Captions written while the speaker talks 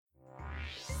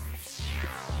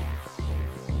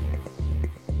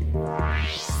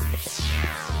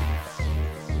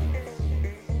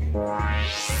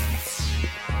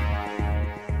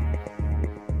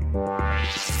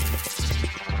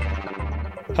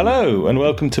Hello and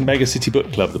welcome to Mega City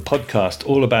Book Club, the podcast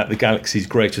all about the galaxy's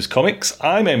greatest comics.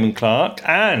 I'm Eamon Clark,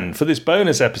 and for this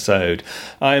bonus episode,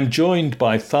 I am joined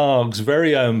by Tharg's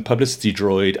very own publicity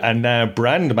droid and now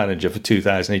brand manager for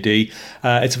 2000 AD.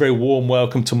 It's a very warm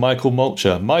welcome to Michael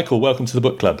Mulcher. Michael, welcome to the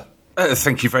book club.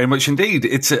 Thank you very much indeed.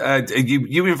 It's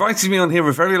you invited me on here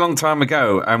a very long time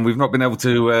ago, and we've not been able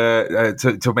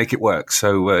to make it work.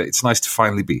 So it's nice to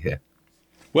finally be here.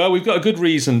 Well, we've got a good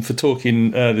reason for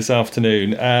talking this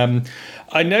afternoon.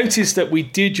 I noticed that we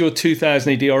did your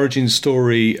 2000 AD origin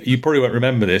story. You probably won't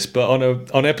remember this, but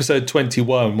on episode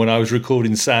 21, when I was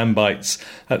recording sound bites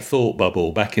at Thought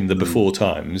Bubble back in the before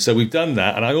times. So we've done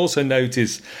that, and I also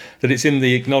noticed that it's in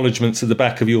the acknowledgements at the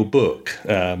back of your book.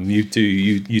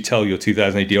 You tell your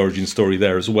 2000 AD origin story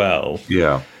there as well.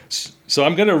 Yeah. So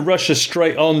I'm going to rush us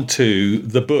straight on to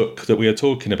the book that we are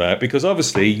talking about, because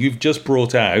obviously you've just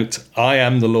brought out I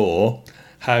Am the Law,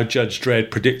 How Judge Dredd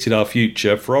Predicted Our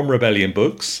Future from Rebellion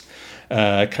Books,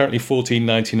 currently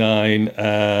 $14.99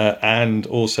 and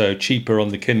also cheaper on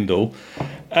the Kindle.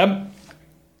 Now,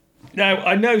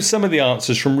 I know some of the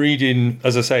answers from reading,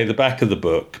 as I say, the back of the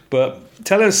book, but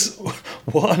tell us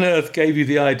what on earth gave you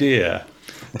the idea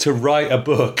to write a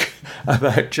book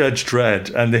about Judge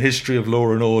Dredd and the history of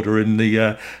law and order in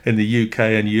the UK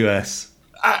and US.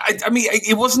 I mean,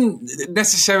 it wasn't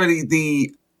necessarily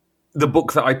the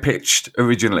book that I pitched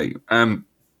originally.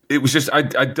 It was just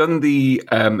I'd done the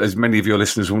as many of your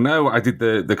listeners will know, I did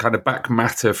the kind of back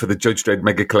matter for the Judge Dredd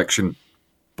Mega Collection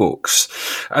books,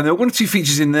 and there were one or two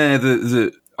features in there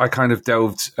that I kind of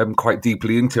delved quite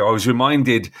deeply into. I was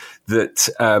reminded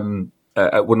that.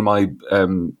 At one of my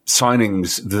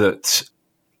signings that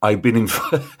I've been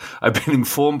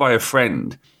informed by a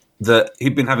friend that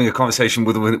he'd been having a conversation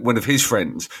with one of his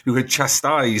friends who had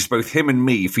chastised both him and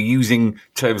me for using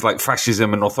terms like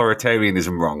fascism and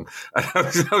authoritarianism wrong. And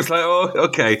I was like, oh,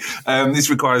 okay, this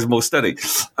requires more study.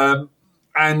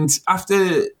 And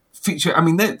after feature, I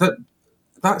mean,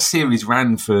 that series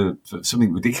ran for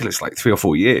something ridiculous, like 3 or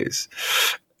 4 years.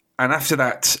 And after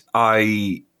that,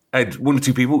 I had one or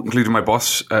two people, including my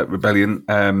boss at Rebellion,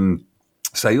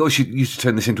 say, "Oh, you should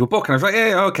turn this into a book." And I was like,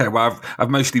 "Yeah, okay. Well, I've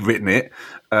mostly written it,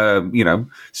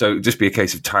 so it'd just be a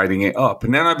case of tidying it up."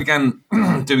 And then I began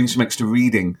doing some extra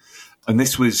reading, and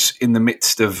this was in the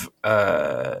midst of,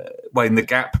 in the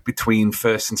gap between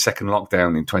first and second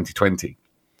lockdown in 2020.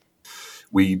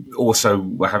 We also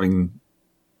were having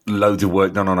loads of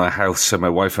work done on our house, so my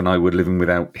wife and I were living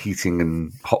without heating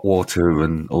and hot water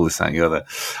and all this, that, and the other.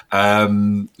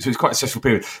 So it's quite a stressful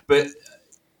period. But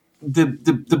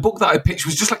the book that I pitched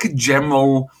was just like a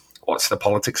general, what's the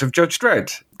politics of Judge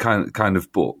Dredd kind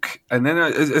of book. And then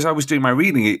as I was doing my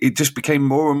reading, it just became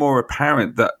more and more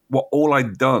apparent that all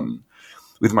I'd done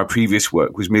with my previous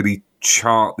work was merely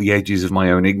chart the edges of my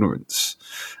own ignorance.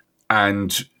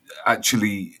 And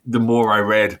actually, the more I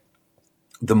read,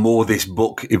 the more this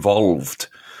book evolved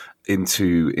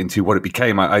into what it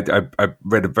became. I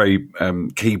read a very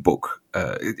key book.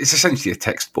 It's essentially a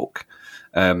textbook.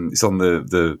 It's on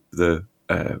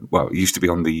it used to be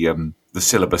on the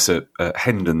syllabus at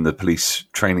Hendon, the police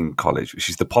training college, which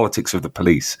is The Politics of the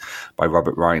Police by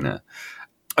Robert Reiner.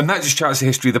 And that just charts the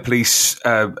history of the police,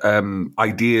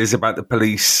 ideas about the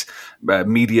police,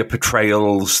 media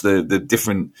portrayals, the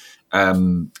different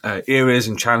eras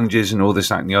and challenges and all this,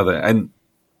 that, and the other. And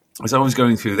as I was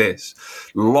going through this,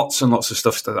 lots and lots of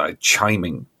stuff started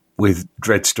chiming with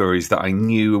Dredd stories that I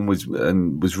knew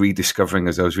and was rediscovering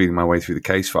as I was reading my way through the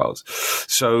case files.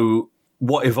 So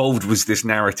what evolved was this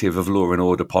narrative of law and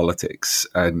order politics,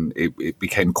 and it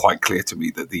became quite clear to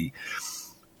me that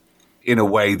in a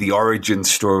way, the origin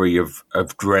story of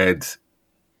Dredd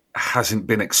hasn't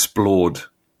been explored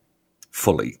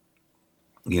fully.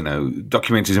 You know,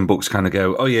 documentaries and books kind of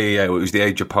go, oh, yeah, it was the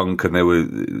age of punk, and there were,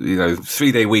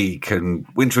 3-day week and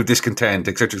winter of discontent,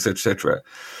 et cetera, et cetera, et cetera.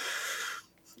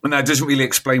 And that doesn't really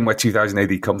explain where 2000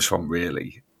 AD comes from,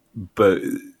 really. But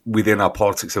within our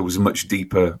politics, there was a much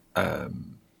deeper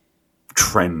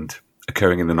trend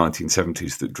occurring in the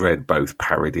 1970s that Dredd both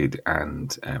parodied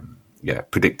and,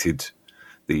 predicted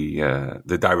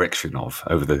the direction of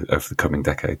over the coming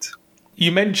decades.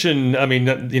 You mentioned,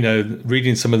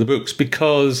 reading some of the books,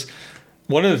 because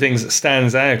one of the things that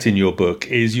stands out in your book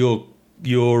is your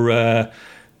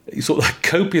sort of like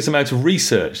copious amount of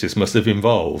research this must have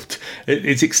involved.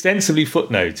 It's extensively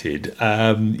footnoted.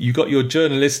 You got your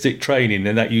journalistic training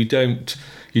in that you don't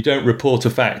report a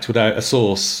fact without a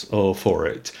source for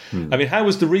it. I mean, how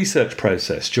was the research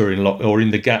process during or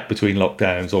in the gap between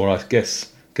lockdowns, or I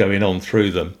guess going on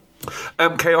through them?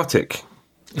 Chaotic.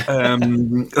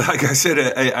 Like I said,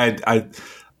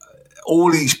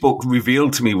 all each book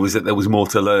revealed to me was that there was more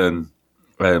to learn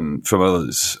from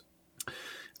others.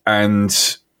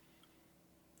 And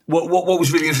what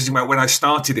was really interesting about when I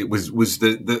started it was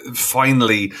the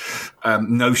finally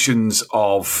notions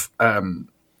of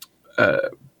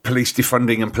police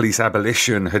defunding and police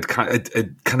abolition had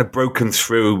kind of broken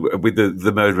through with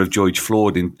the murder of George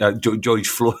Floyd in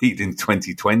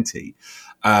 2020.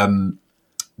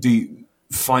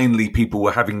 Finally, people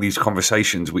were having these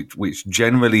conversations, which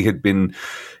generally had been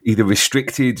either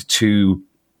restricted to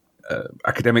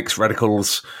academics,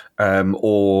 radicals,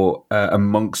 or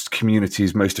amongst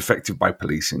communities most affected by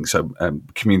policing. So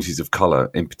communities of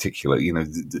colour, in particular.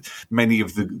 Many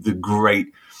of the great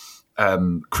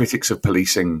critics of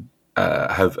policing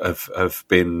have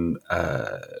been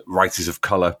writers of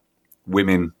colour,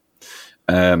 women,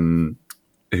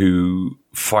 who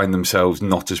find themselves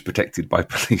not as protected by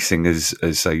policing as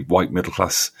say, white middle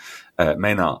class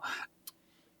men are.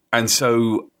 And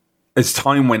so, as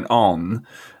time went on,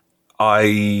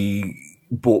 I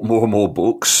bought more and more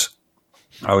books.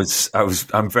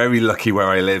 I'm very lucky where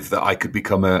I live that I could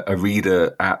become a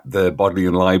reader at the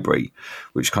Bodleian Library,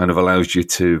 which kind of allows you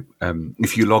to,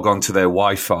 if you log on to their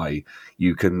Wi-Fi,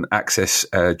 you can access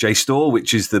JSTOR,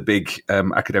 which is the big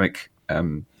academic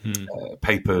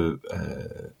paper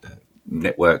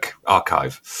network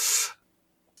archive.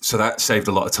 So that saved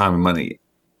a lot of time and money.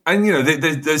 And,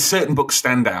 there's certain books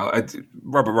stand out.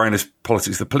 Robert Reiner's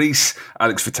Politics of the Police,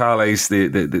 Alex Vitale's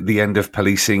The End of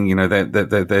Policing.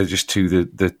 They're just two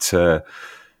that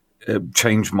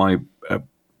changed my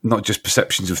not just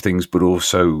perceptions of things, but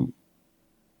also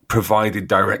provided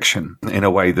direction in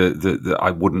a way that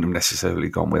I wouldn't have necessarily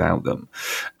gone without them.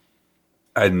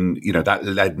 And, that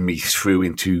led me through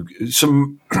into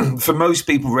some, for most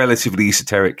people, relatively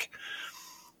esoteric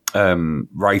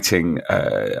writing.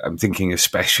 I'm thinking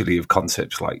especially of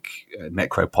concepts like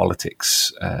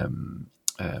necropolitics,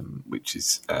 which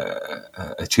is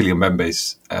Achille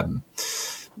Mbembe's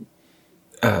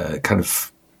kind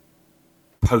of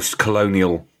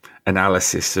post-colonial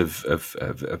analysis of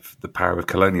the power of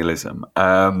colonialism.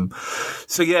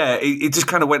 So yeah, it just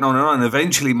kind of went on and on. And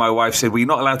eventually my wife said, well, you're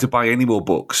not allowed to buy any more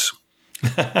books.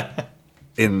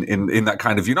 In that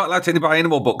kind of, you're not allowed to buy any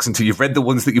more books until you've read the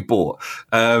ones that you bought.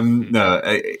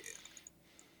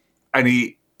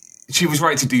 She was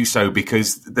right to do so,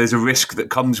 because there's a risk that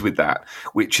comes with that,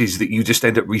 which is that you just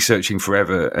end up researching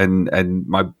forever. And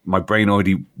my brain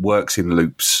already works in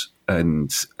loops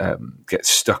and gets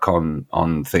stuck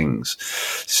on things.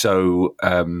 So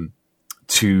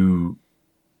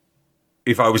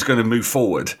if I was going to move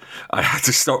forward, I had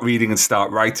to stop reading and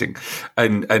start writing.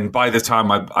 And by the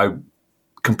time I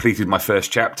completed my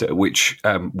first chapter, which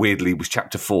weirdly was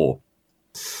chapter 4,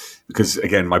 because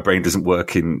again, my brain doesn't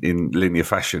work in linear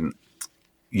fashion.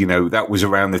 That was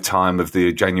around the time of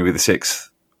the January the 6th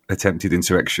attempted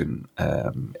insurrection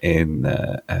in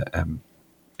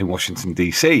Washington,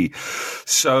 D.C.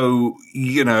 So,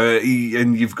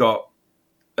 and you've got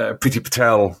Priti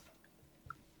Patel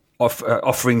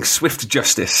offering swift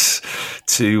justice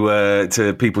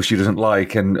to people she doesn't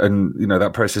like, and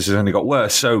that process has only got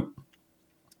worse. So,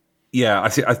 yeah,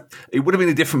 it would have been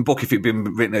a different book if it had been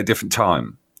written at a different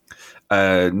time.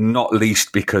 Not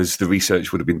least because the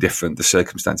research would have been different, the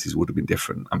circumstances would have been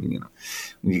different. I mean,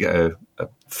 when you get a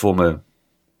former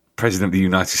president of the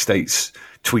United States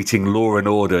tweeting law and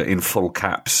order in full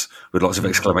caps with lots of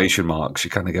exclamation marks,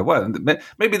 you kind of go, well,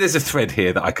 maybe there's a thread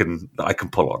here that I can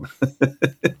pull on.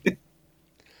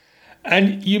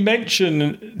 And you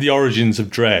mention the origins of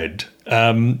dread.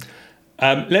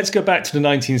 Let's go back to the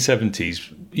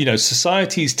 1970s.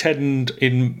 Societies tend,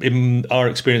 in our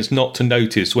experience, not to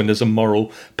notice when there's a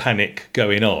moral panic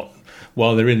going on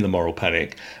while they're in the moral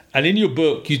panic. And in your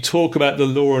book, you talk about the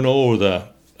law and order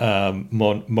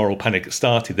moral panic that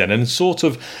started then, and sort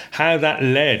of how that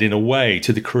led, in a way,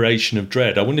 to the creation of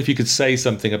dread. I wonder if you could say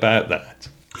something about that.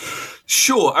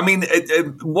 Sure. I mean,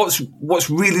 what's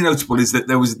really notable is that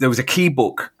there was a key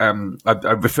book. I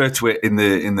refer to it in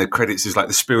the credits as like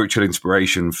the spiritual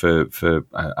inspiration for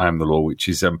I Am the Law, which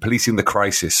is Policing the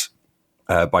Crisis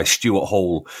by Stuart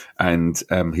Hall and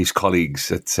his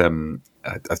colleagues at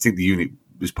I think the unit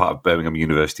was part of Birmingham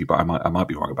University, but I might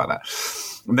be wrong about that.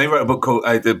 And they wrote a book called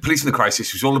The Policing the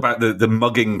Crisis, which was all about the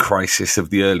mugging crisis of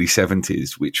the early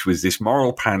 70s, which was this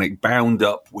moral panic bound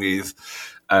up with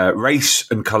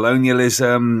race and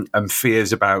colonialism and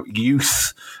fears about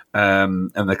youth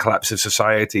and the collapse of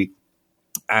society.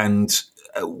 And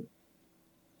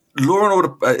law and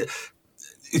order,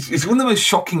 it's one of the most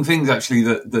shocking things, actually,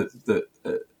 that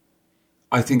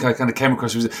I think I kind of came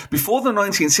across. Before the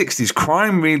 1960s,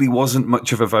 crime really wasn't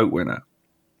much of a vote winner.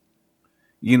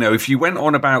 If you went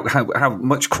on about how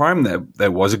much crime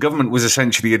there was, a government was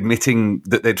essentially admitting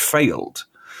that they'd failed.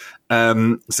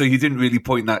 So you didn't really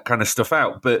point that kind of stuff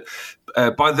out. But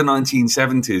by the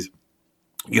 1970s,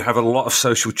 you have a lot of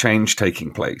social change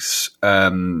taking place.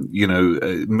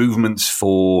 Movements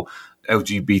for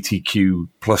LGBTQ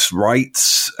plus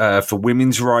rights, for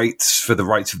women's rights, for the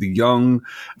rights of the young,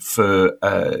 for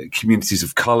communities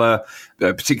of color,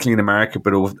 particularly in America,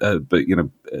 but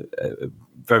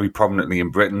very prominently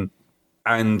in Britain.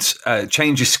 And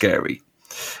change is scary.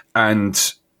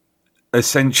 And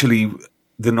essentially,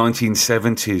 the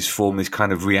 1970s formed this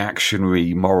kind of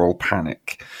reactionary moral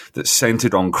panic that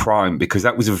centered on crime, because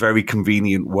that was a very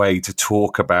convenient way to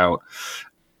talk about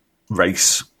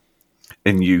race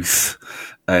and youth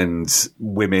and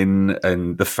women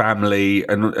and the family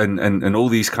and all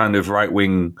these kind of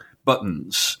right-wing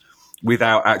buttons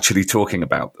without actually talking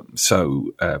about them.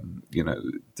 So,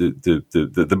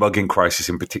 the mugging crisis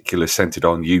in particular centered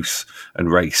on youth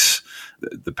and race.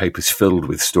 The paper's filled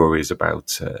with stories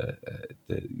about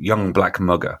the young black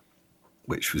mugger,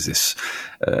 which was this,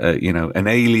 an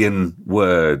alien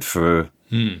word for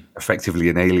effectively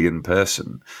an alien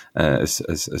person, as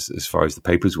far as the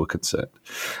papers were concerned.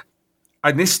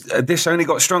 And this only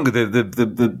got stronger.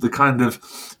 The kind of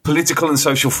political and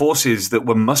social forces that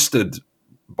were mustered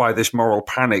by this moral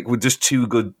panic were just too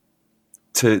good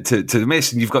to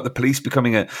miss. And you've got the police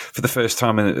becoming for the first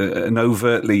time an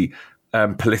overtly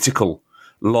political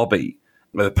lobby.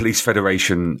 The Police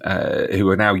Federation, who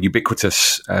are now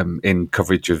ubiquitous in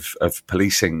coverage of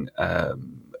policing,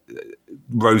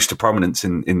 rose to prominence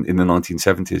in the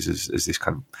 1970s as this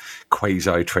kind of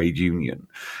quasi trade union.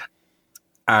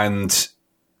 And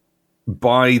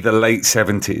by the late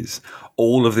 70s,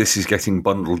 all of this is getting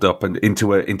bundled up and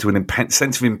into an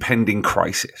sense of impending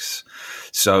crisis.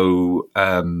 So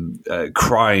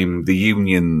crime, the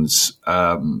unions,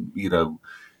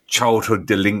 childhood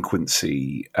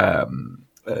delinquency,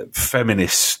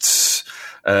 feminists,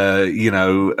 all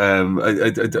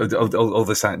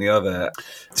this, that, and the other.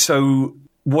 So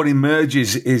what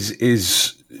emerges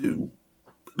is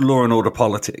law and order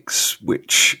politics,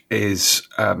 which is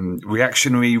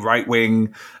reactionary,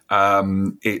 right-wing.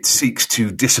 It seeks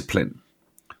to discipline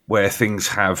where things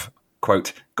have,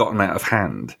 quote, gotten out of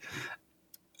hand.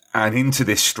 And into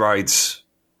this strides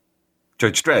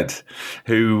Judge Dredd,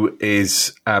 who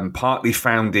is partly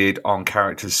founded on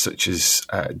characters such as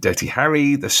Dirty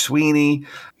Harry, the Sweeney,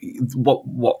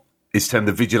 what is termed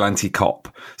the vigilante cop.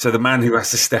 So the man who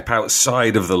has to step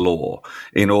outside of the law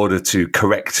in order to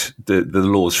correct the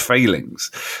law's failings.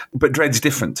 But Dredd's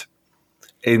different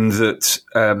in that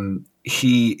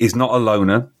he is not a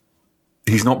loner.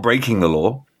 He's not breaking the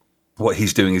law. What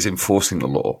he's doing is enforcing the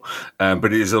law. But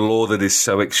it is a law that is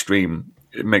so extreme,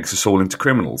 it makes us all into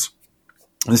criminals.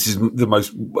 This is the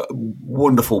most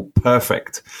wonderful,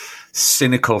 perfect,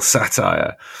 cynical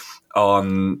satire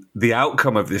on the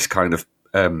outcome of this kind of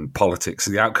politics,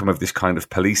 the outcome of this kind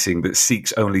of policing that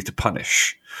seeks only to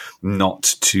punish,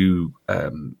 not to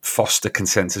foster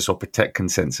consensus or protect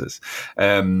consensus.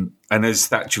 And as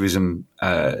Thatcherism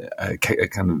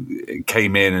kind of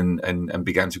came in and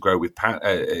began to grow with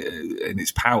in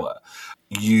its power,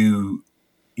 you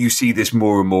see this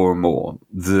more and more and more,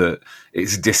 that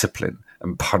it's discipline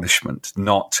and punishment,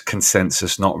 not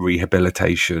consensus, not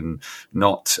rehabilitation,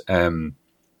 not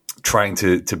trying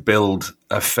to build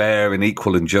a fair and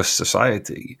equal and just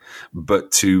society,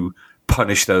 but to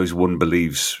punish those one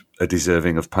believes are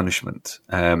deserving of punishment.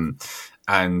 And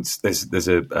there's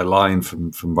a line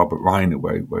from Robert Reiner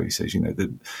where he says,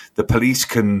 the police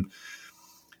can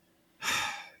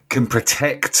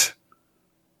protect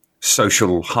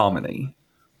social harmony,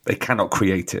 they cannot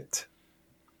create it.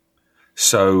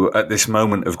 So at this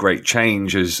moment of great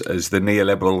change, as the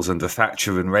neoliberals under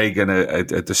Thatcher and Reagan are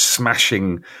just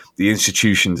smashing the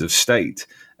institutions of state,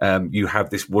 you have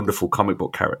this wonderful comic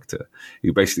book character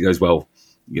who basically goes, well,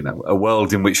 a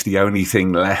world in which the only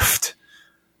thing left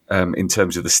in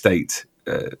terms of the state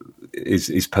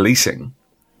is policing.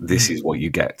 This is what you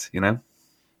get, Yeah,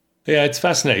 it's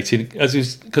fascinating,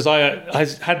 because I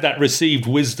had that received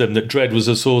wisdom that Dredd was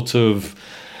a sort of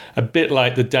a bit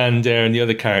like the Dan Dare and the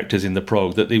other characters in the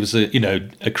prog, that he was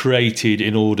created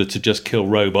in order to just kill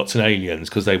robots and aliens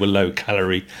because they were low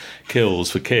calorie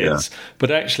kills for kids. Yeah.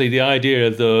 But actually the idea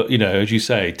of as you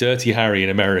say, Dirty Harry in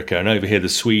America and over here the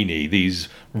Sweeney, these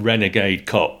renegade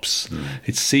cops,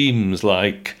 it seems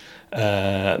like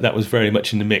that was very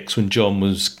much in the mix when John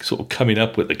was sort of coming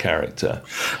up with the character.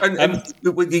 And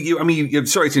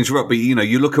sorry to interrupt, but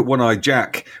you look at One Eyed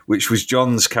Jack, which was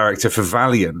John's character for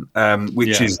Valiant,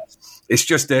 which is it's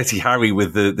just Dirty Harry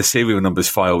with the serial numbers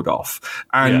filed off,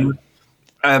 and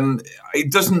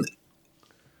it doesn't.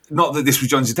 Not that this was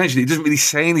John's intention. He doesn't really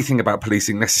say anything about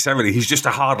policing necessarily. He's just a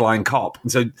hardline cop. And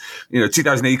so,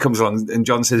 2008 comes along and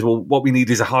John says, well, what we need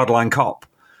is a hardline cop.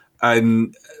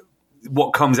 And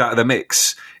what comes out of the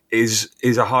mix is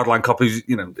a hardline cop who's,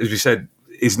 as we said,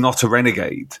 is not a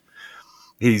renegade.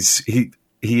 He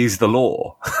is the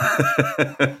law,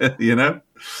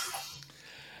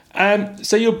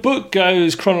 So your book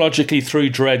goes chronologically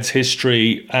through Dredd's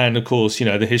history and, of course,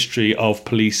 the history of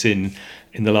policing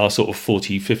in the last sort of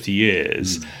 40, 50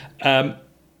 years. In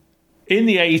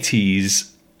the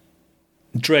 80s,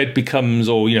 Dredd becomes,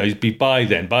 by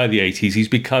the 80s, he's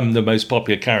become the most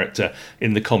popular character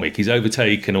in the comic. He's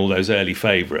overtaken all those early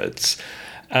favourites.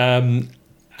 And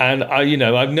I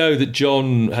know that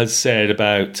John has said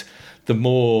about the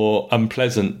more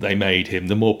unpleasant they made him,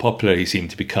 the more popular he seemed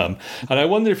to become. And I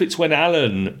wonder if it's when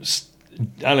Alan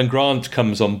Grant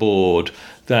comes on board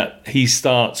that he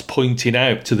starts pointing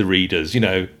out to the readers,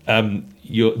 we're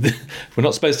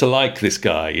not supposed to like this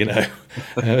guy,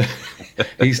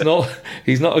 he's not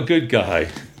a good guy.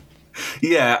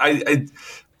 Yeah,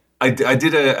 I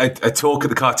did a talk at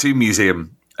the Cartoon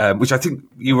Museum, which I think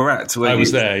you were at. I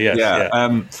was there, yes.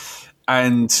 Yeah.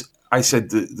 And I said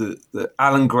that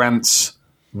Alan Grant's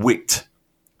wit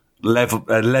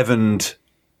leavened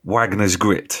Wagner's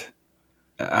grit.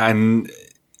 And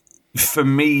for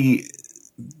me,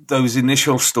 those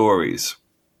initial stories,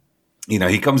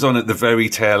 he comes on at the very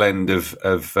tail end of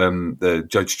the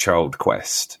Judge Child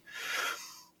quest.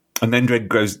 And then Dredd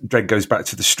goes back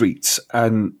to the streets.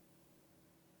 And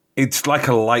it's like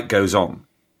a light goes on.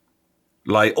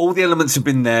 Like, all the elements have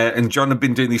been there, and John had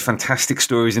been doing these fantastic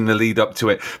stories in the lead up to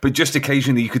it. But just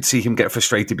occasionally you could see him get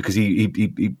frustrated because I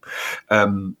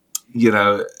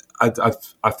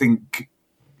think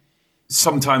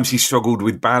sometimes he struggled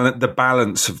with the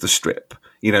balance of the strip,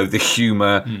 the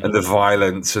humour and the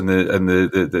violence and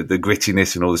the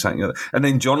grittiness and all this. And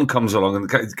then John comes along and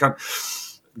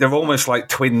they're almost like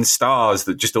twin stars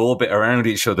that just orbit around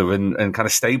each other and kind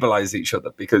of stabilize each other,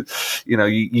 because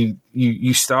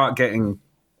you start getting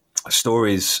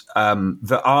stories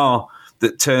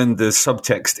that turn the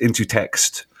subtext into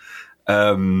text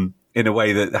in a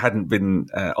way that hadn't been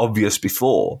obvious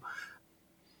before.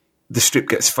 The strip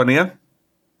gets funnier.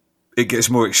 It gets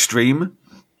more extreme.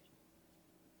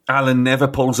 Alan never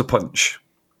pulls a punch.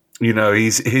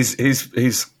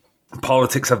 His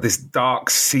politics have this dark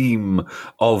seam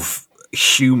of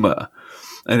humour,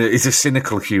 and it's a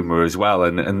cynical humour as well,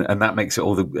 and that makes it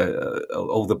all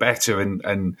the better.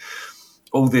 And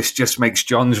all this just makes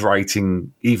John's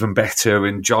writing even better,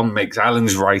 and John makes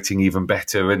Alan's writing even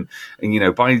better. And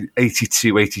by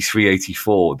 82, 83,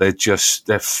 84,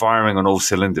 they're firing on all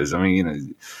cylinders. I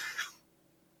mean,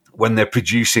 when they're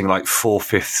producing like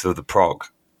 4/5 of the prog.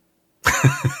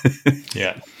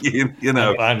 Yeah,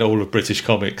 and all of British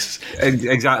comics,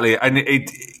 exactly. And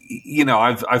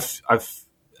I've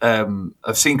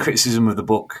seen criticism of the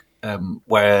book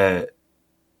where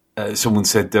someone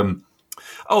said,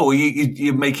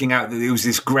 you're making out that it was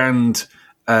this grand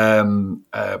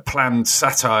planned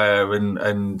satire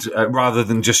and rather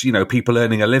than just people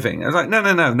earning a living. I was like,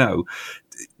 no.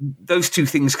 Those two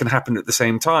things can happen at the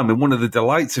same time. And one of the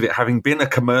delights of it having been a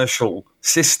commercial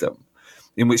system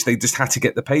in which they just had to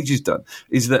get the pages done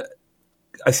is that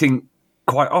I think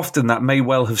quite often that may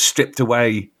well have stripped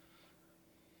away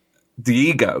the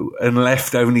ego and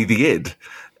left only the id.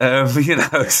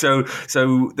 So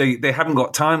they haven't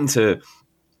got time to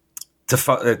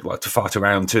fart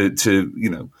around,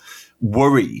 to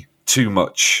worry too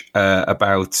much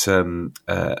about the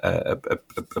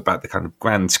kind of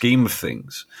grand scheme of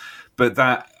things. But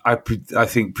that I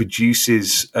think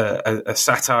produces a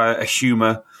satire, a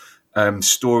humour,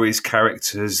 stories,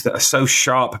 characters that are so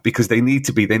sharp because they need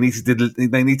to be. They need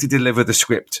to deliver the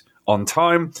script on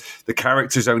time. The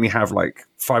characters only have like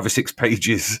 5 or 6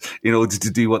 pages in order to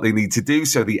do what they need to do.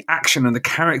 So the action and the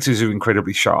characters are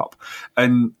incredibly sharp.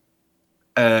 And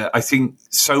I think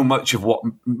so much of what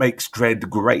makes Dredd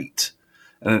great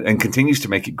and continues to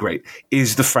make it great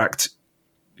is the fact,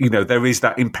 there is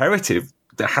that imperative.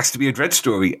 There has to be a Dredd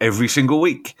story every single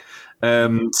week.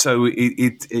 So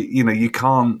you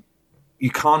can't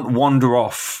wander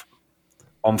off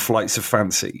on flights of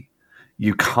fancy.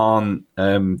 You can't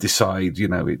decide,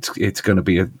 it's going to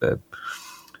be a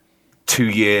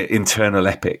 2-year internal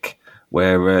epic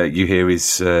where you hear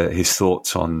his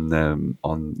thoughts on a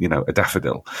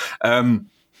daffodil.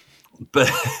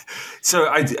 But so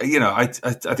I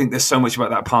think there's so much about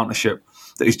that partnership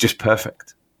that is just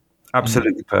perfect,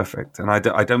 absolutely perfect. And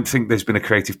I don't think there's been a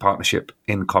creative partnership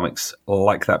in comics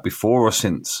like that before or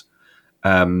since.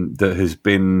 That has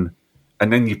been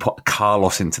and then you put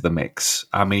Carlos into the mix.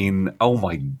 I mean, oh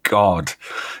my God.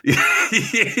 He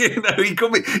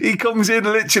comes in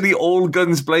literally all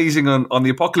guns blazing on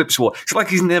the Apocalypse War. It's like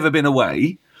he's never been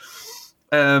away.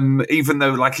 Even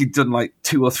though like he'd done like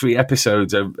 2 or 3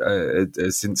 episodes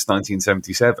since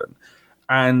 1977.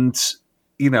 And,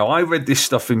 I read this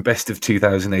stuff in Best of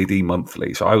 2000 AD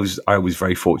monthly. So I was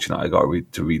very fortunate I got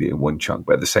to read it in one chunk.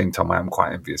 But at the same time, I am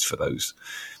quite envious for those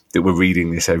that were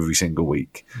reading this every single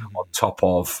week, on top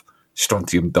of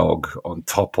Strontium Dog, on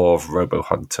top of Robo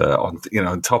Hunter,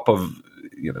 on top of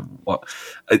what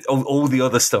all the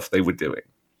other stuff they were doing.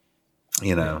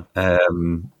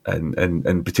 And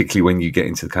particularly when you get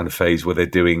into the kind of phase where they're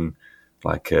doing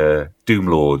like Doom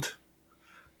Lord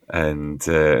and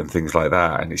things like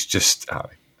that, and it's just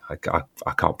I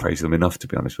can't praise them enough, to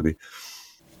be honest with you.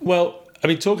 Well, I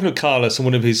mean, talking of Carlos and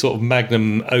one of his sort of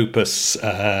magnum opus,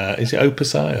 is it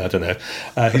opus? I don't know.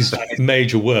 His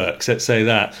major works, let's say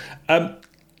that.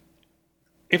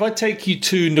 If I take you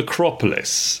to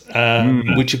Necropolis,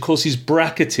 which of course is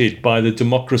bracketed by the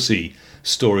democracy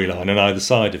storyline on either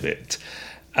side of it,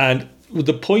 and one of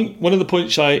the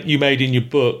points you made in your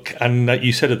book and that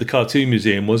you said at the Cartoon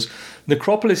Museum was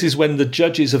Necropolis is when the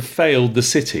judges have failed the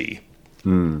city.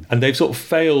 And they've sort of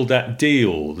failed that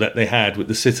deal that they had with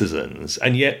the citizens,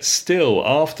 and yet still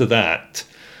after that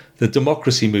the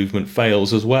democracy movement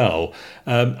fails as well.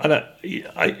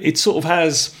 It sort of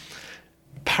has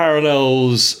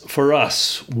parallels for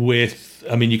us with,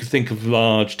 I mean, you could think of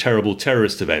large terrible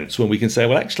terrorist events when we can say,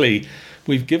 well, actually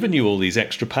we've given you all these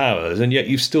extra powers and yet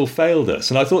you've still failed us.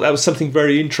 And I thought that was something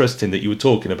very interesting that you were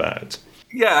talking about.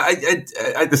 Yeah,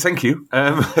 I thank you.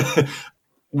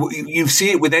 You see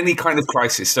it with any kind of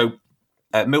crisis. So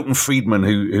Milton Friedman,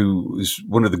 who was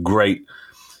one of the great,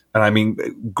 and I mean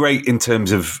great in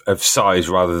terms of size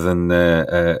rather than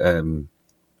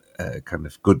kind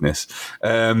of goodness,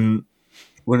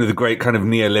 one of the great kind of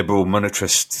neoliberal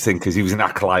monetarist thinkers. He was an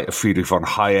acolyte of Friedrich von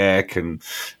Hayek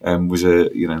and was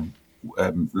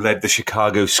led the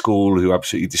Chicago School, who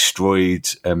absolutely destroyed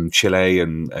Chile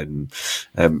and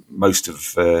most of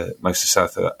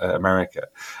South America.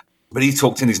 But he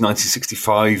talked in his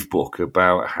 1965 book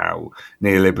about how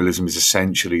neoliberalism is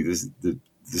essentially the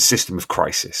system of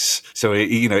crisis. So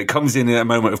it comes in a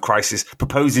moment of crisis,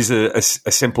 proposes a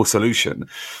simple solution,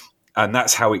 and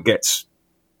that's how it gets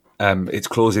its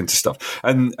claws into stuff.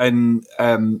 And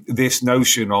this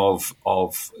notion of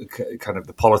kind of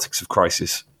the politics of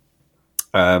crisis.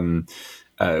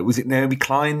 Was it Naomi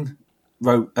Klein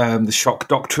wrote The Shock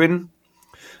Doctrine,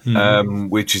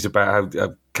 which is about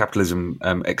how capitalism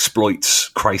exploits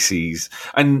crises,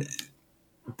 and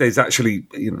there's actually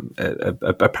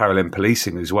a parallel in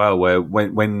policing as well, where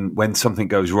when something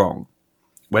goes wrong,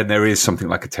 when there is something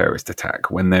like a terrorist attack,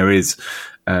 when there is,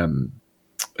 I'm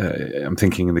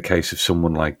thinking in the case of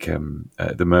someone like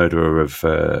the murderer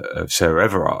of Sarah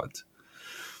Everard,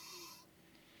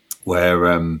 where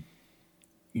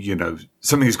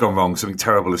something has gone wrong, something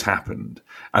terrible has happened,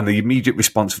 and the immediate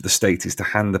response of the state is to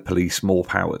hand the police more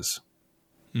powers.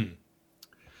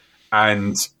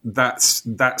 And that's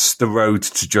the road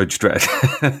to Judge Dredd.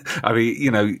 I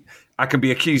mean, I can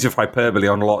be accused of hyperbole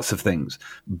on lots of things,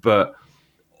 but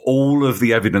all of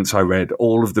the evidence I read,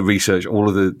 all of the research, all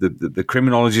of the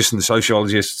criminologists and the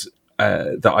sociologists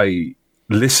that I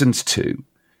listened to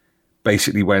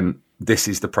basically went, this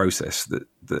is the process that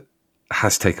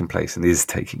has taken place and is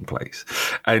taking place.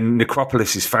 And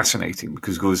Necropolis is fascinating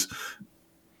because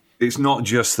it's not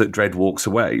just that Dredd walks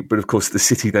away, but of course the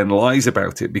city then lies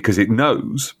about it because it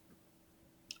knows,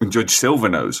 and Judge Silver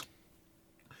knows,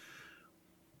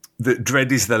 that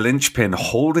Dredd is the linchpin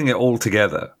holding it all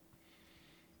together.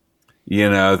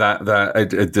 It's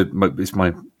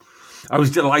my. I was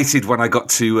delighted when I got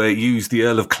to use the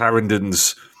Earl of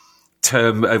Clarendon's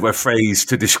term, a phrase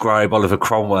to describe Oliver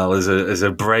Cromwell as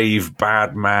a brave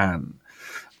bad man,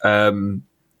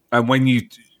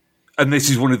 and this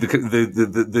is one of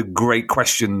the great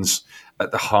questions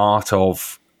at the heart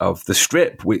of the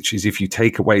strip, which is, if you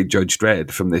take away Judge Dredd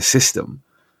from this system,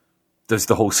 does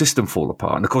the whole system fall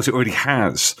apart? And of course, it already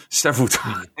has several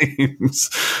times.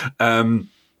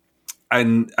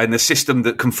 And a system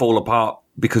that can fall apart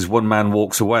because one man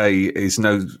walks away is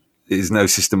no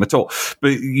system at all.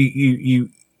 But you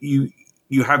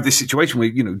have this situation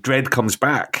where Dredd comes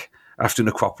back after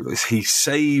Necropolis, he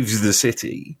saves the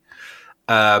city,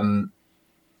 and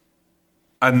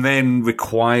then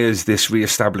requires this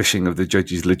reestablishing of the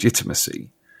judge's legitimacy.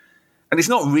 And it's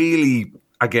not really,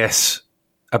 I guess,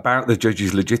 about the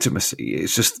judge's legitimacy.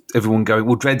 It's just everyone going,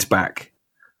 well, Dredd's back.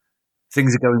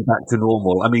 Things are going back to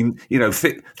normal. I mean,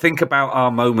 think about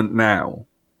our moment now.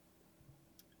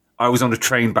 I was on a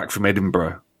train back from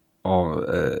Edinburgh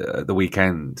at the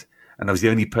weekend, and I was the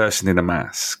only person in a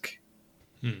mask.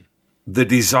 The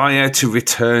desire to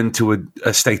return to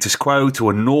a status quo, to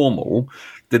a normal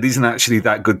that isn't actually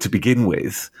that good to begin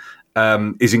with,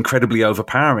 is incredibly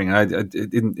overpowering.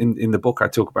 In the book, I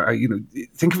talk about,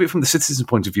 think of it from the citizen's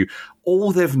point of view.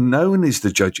 All they've known is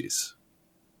the judges.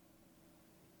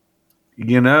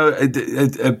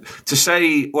 To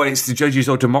say, well, it's the judges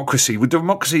or democracy. Well,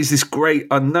 democracy is this great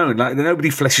unknown. Like, nobody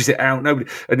fleshes it out.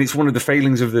 And it's one of the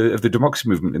failings of the democracy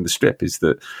movement in the strip is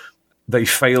that they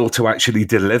fail to actually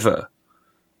deliver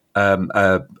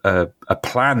a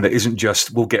plan that isn't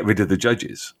just, we'll get rid of the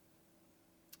judges.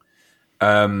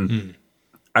 And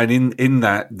in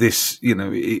that, this,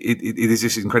 it is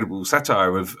this incredible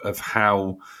satire of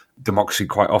how democracy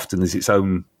quite often is its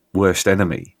own worst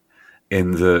enemy,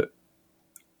 in that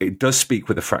it does speak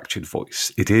with a fractured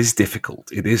voice. It is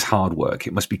difficult. It is hard work.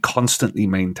 It must be constantly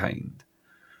maintained.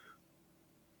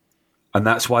 And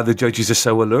that's why the judges are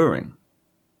so alluring,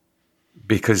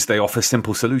 because they offer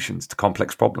simple solutions to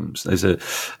complex problems. There's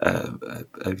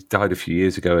died a few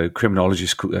years ago, a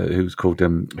criminologist who was called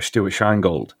Stuart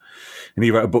Sheingold, and he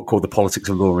wrote a book called The Politics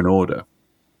of Law and Order.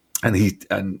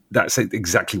 And that's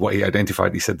exactly what he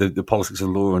identified. He said that the politics of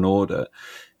law and order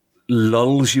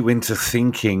lulls you into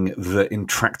thinking that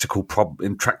intractable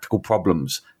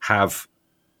problems have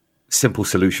simple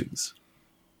solutions.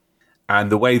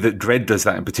 And the way that Dredd does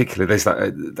that in particular, there's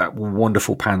that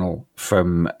wonderful panel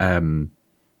from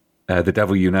The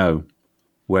Devil You Know,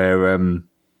 where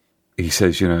he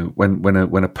says,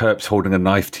 when a perp's holding a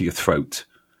knife to your throat,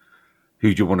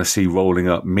 who do you want to see rolling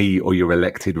up, me or your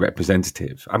elected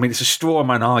representative? I mean, it's a straw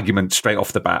man argument straight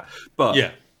off the bat, but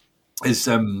yeah. Is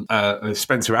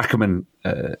Spencer Ackerman,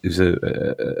 who's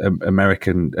a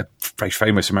American, a very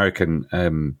famous American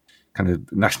kind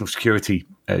of national security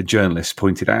journalist,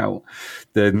 pointed out,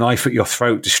 the knife at your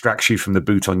throat distracts you from the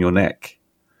boot on your neck.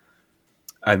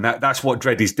 And that's what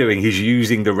Dredd is doing. He's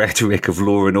using the rhetoric of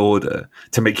law and order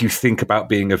to make you think about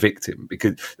being a victim.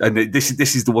 And this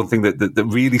is the one thing that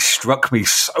really struck me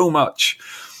so much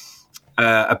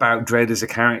about Dredd as a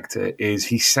character, is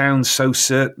he sounds so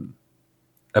certain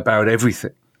about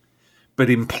everything, but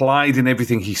implied in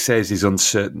everything he says is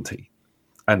uncertainty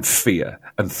and fear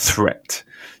and threat.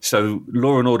 So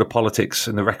law and order politics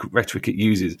and the rhetoric it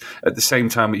uses, at the same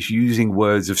time it's using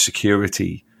words of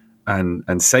security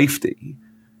and safety,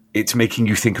 it's making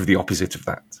you think of the opposite of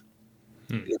that.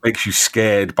 It makes you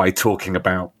scared by talking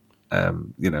about,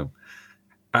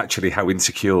 actually how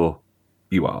insecure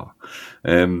you are.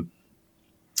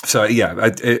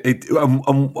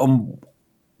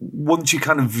 Once you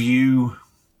kind of view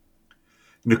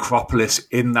Necropolis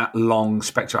in that long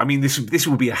spectrum, I mean, this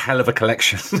will be a hell of a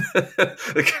collection,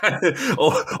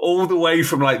 all the way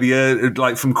from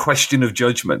from Question of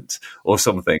Judgment or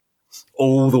something,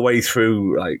 all the way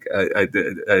through a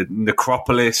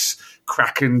Necropolis,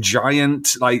 Kraken,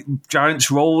 Giant's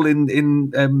role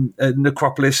in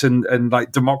Necropolis, and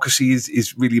like democracy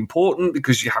is really important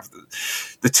because you have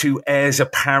the two heirs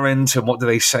apparent, and what do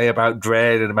they say about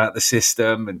Dredd and about the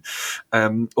system,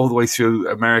 and all the way through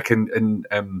American, and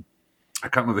I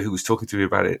can't remember who was talking to me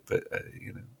about it, but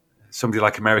somebody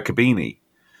like America Beanie,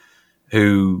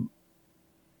 who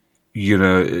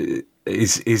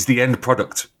is the end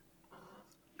product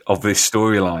of this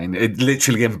storyline. It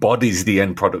literally embodies the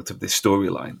end product of this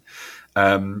storyline,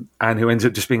 and who ends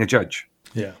up just being a judge.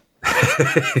 Yeah.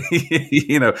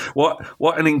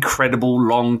 What an incredible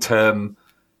long-term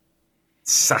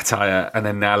satire and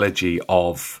analogy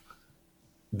of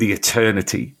the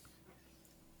eternity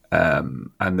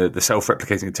and the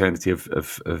self-replicating eternity of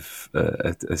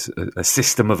a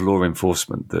system of law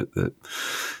enforcement that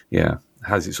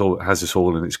has us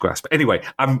all in its grasp. Anyway,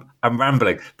 I'm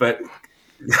rambling, but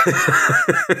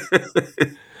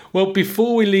well,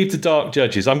 before we leave the Dark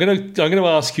Judges, I'm going to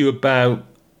ask you about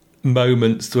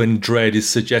moments when Dredd is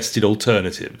suggested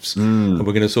alternatives, and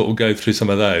we're going to sort of go through some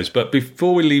of those. But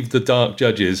before we leave the Dark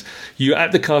Judges, you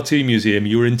at the Cartoon Museum,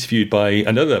 you were interviewed by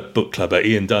another book clubber,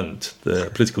 Ian Dunt,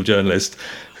 the political journalist,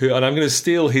 and I'm going to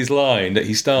steal his line that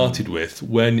he started with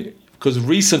because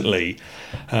recently,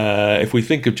 if we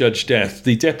think of Judge Death,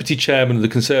 the deputy chairman of the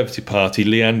Conservative Party,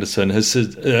 Lee Anderson, has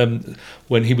said,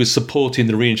 when he was supporting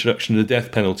the reintroduction of the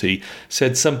death penalty,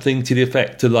 said something to the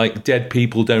effect of like, dead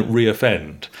people don't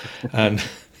reoffend. And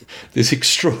this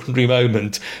extraordinary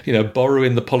moment,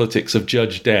 borrowing the politics of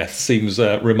Judge Death seems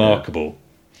remarkable.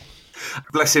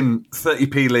 Bless him,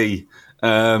 30p Lee.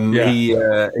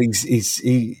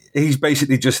 He's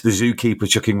basically just the zookeeper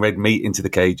chucking red meat into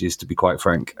the cages, to be quite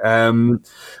frank.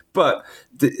 But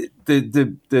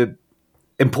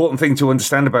important thing to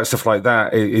understand about stuff like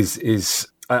that is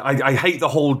I hate the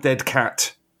whole dead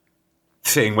cat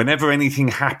thing. Whenever anything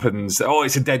happens, oh,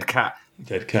 it's a dead cat.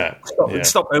 Dead cat.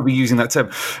 Stop overusing that term.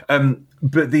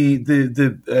 But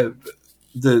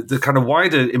the kind of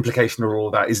wider implication of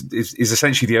all that is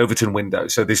essentially the Overton window.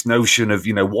 So this notion of,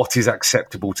 you know, what is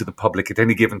acceptable to the public at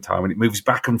any given time, and it moves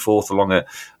back and forth along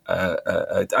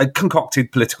a concocted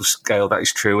political scale. That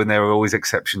is true, and there are always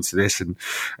exceptions to this, and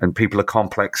people are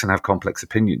complex and have complex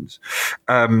opinions.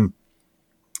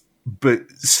 But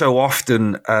so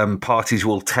often parties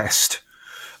will test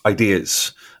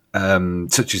ideas,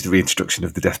 such as the reintroduction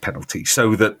of the death penalty,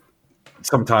 so that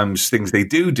sometimes things they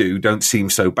do don't seem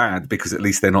so bad because at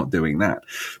least they're not doing that.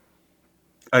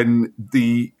 And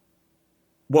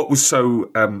what was so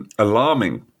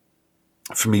alarming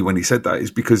for me when he said that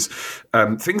is because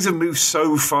things have moved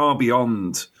so far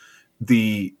beyond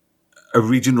the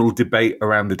original debate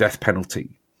around the death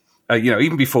penalty.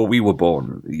 Even before we were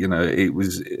born, it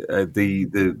was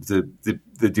the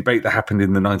debate that happened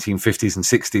in the 1950s and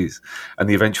 60s, and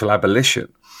the eventual abolition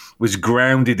was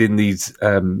grounded in these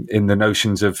in the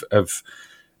notions of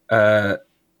not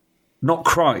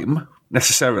crime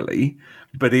necessarily,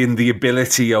 but in the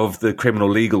ability of the criminal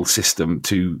legal system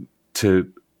to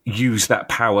use that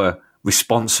power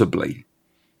responsibly.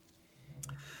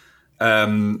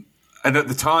 And at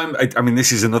the time, I mean,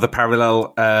 this is another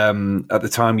parallel. At the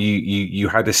time, you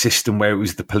had a system where it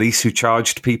was the police who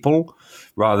charged people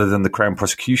rather than the Crown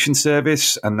Prosecution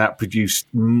Service, and that produced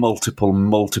multiple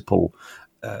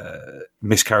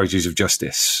miscarriages of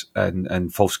justice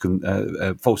and false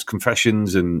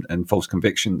confessions and false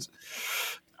convictions.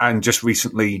 And just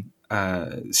recently,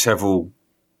 several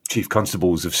chief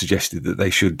constables have suggested that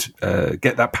they should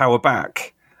get that power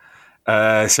back.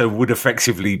 So would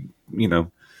effectively,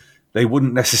 they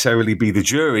wouldn't necessarily be the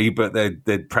jury, but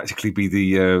they'd practically be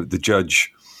the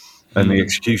judge and the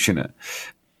executioner.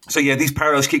 So yeah, these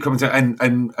parallels keep coming to,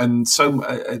 and so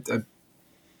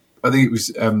I think it was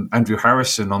Andrew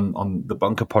Harrison on the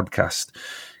Bunker podcast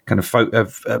kind of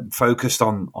focused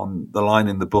on the line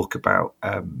in the book about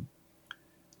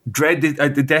dread.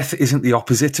 The death isn't the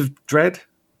opposite of dread;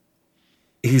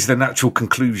 he's the natural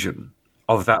conclusion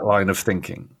of that line of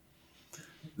thinking.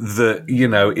 That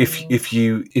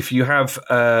if you have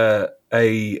a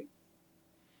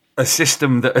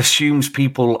system that assumes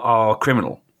people are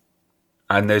criminal,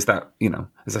 and there's that,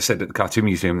 as I said at the Cartoon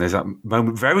Museum, there's that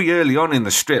moment very early on in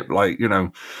the strip,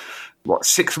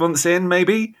 6 months in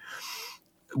maybe,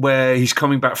 where he's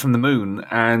coming back from the moon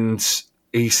and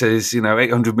he says,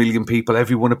 800 million people,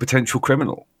 everyone a potential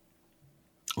criminal.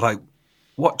 Like,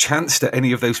 what chance do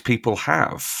any of those people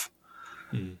have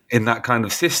in that kind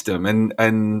of system?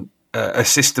 And a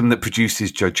system that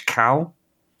produces Judge Cal,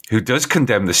 who does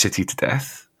condemn the city to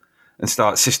death and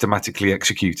starts systematically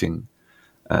executing,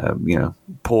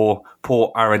 poor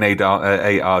Aaron A.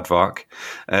 Aardvark.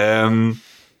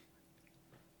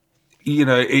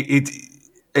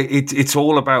 It's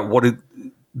all about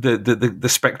the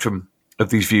spectrum of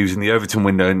these views in the Overton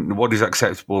window, and what is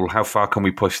acceptable. How far can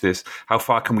we push this? How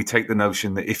far can we take the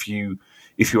notion that if you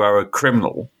are a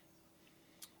criminal,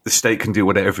 the state can do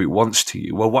whatever it wants to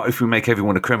you? Well, what if we make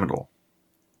everyone a criminal,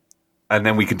 and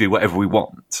then we can do whatever we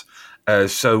want?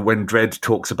 So when Dredd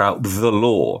talks about the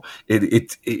law,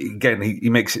 it again, he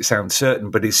makes it sound certain,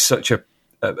 but it's such a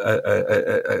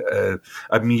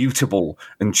mutable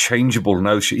and changeable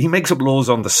notion. He makes up laws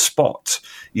on the spot.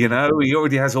 He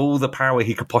already has all the power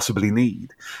he could possibly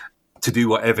need to do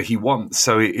whatever he wants.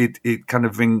 So it kind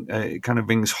of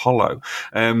rings hollow.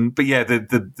 But yeah,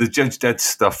 the Judge Dredd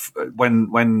stuff. When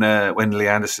Lee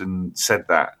Anderson said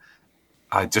that,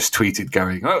 I just tweeted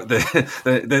going, "Oh,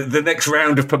 the next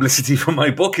round of publicity for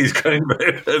my book is going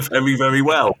very, very, very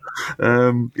well."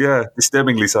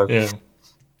 Disturbingly so. Yeah.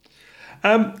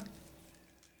 I'm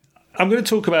going to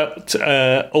talk about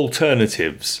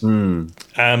alternatives. And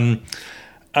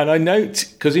I note,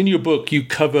 because in your book you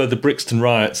cover the Brixton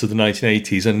riots of the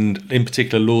 1980s, and in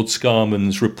particular Lord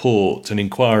Scarman's report and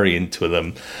inquiry into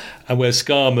them, and where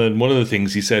Scarman, one of the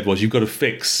things he said was, you've got to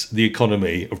fix the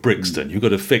economy of Brixton. You've got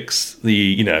to fix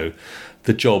the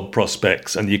job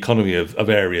prospects and the economy of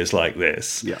areas like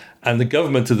this. Yeah. And the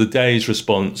government of the day's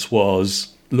response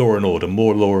was law and order,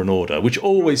 more law and order, which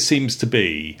always seems to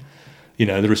be,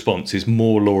 the response is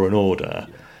more law and order.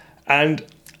 Yeah. And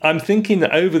I'm thinking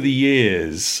that over the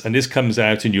years, and this comes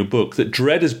out in your book, that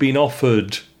Dredd has been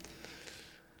offered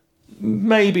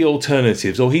maybe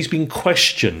alternatives, or he's been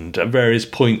questioned at various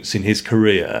points in his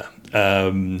career.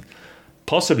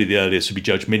 Possibly the earliest would be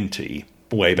Judge Minty,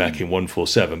 way back in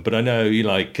 147. But I know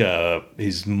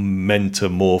his mentor,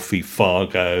 Morphy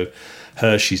Fargo,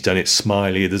 Hershey's done it,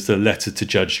 Smiley. There's the letter to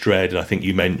Judge Dredd, I think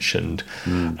you mentioned.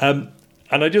 And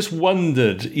I just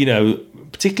wondered,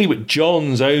 particularly with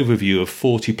John's overview of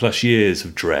 40 plus years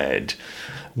of Dredd,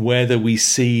 whether we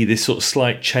see this sort of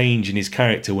slight change in his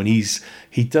character when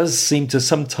he does seem to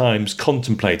sometimes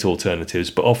contemplate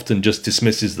alternatives, but often just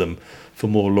dismisses them for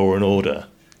more law and order.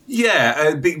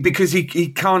 Yeah, because he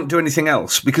can't do anything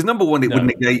else. Because number one, it would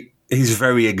negate his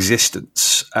very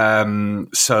existence.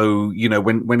 So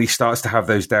when he starts to have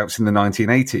those doubts in the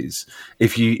 1980s,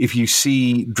 if you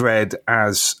see Dredd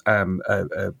as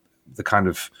the kind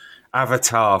of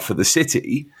avatar for the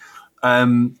city,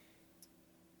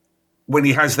 when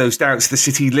he has those doubts, the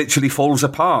city literally falls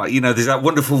apart. There's that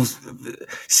wonderful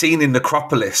scene in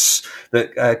Necropolis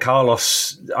that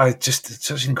Carlos,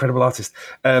 such an incredible artist,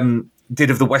 did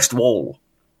of the West Wall,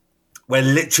 where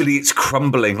literally it's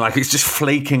crumbling, like it's just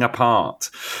flaking apart.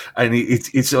 And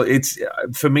it's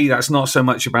for me, that's not so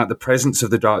much about the presence of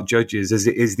the Dark Judges as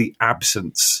it is the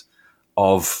absence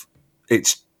of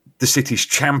the city's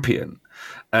champion.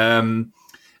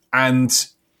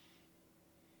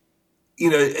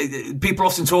 People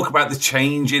often talk about the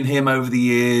change in him over the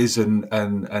years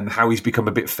and how he's become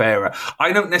a bit fairer.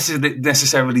 I don't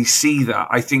necessarily see that.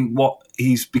 I think what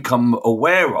he's become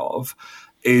aware of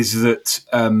is that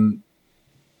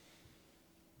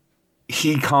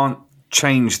he can't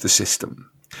change the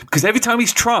system. Because every time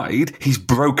he's tried, he's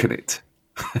broken it.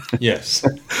 Yes.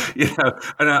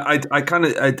 And I kind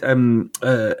of...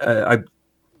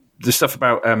 the stuff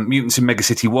about Mutants in Mega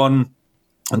City 1...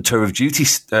 and Tour of Duty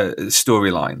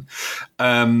storyline,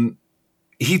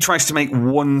 he tries to make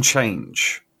one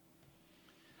change,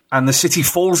 and the city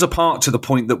falls apart to the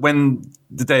point that when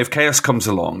the Day of Chaos comes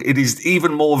along, it is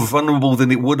even more vulnerable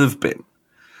than it would have been.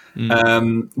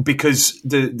 Because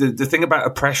the thing about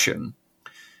oppression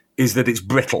is that it's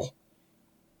brittle.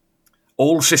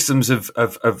 All systems of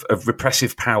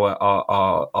repressive power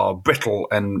are brittle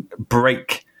and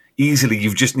break easily.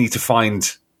 You just need to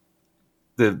find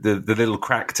the little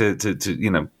crack to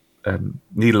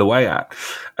needle away at.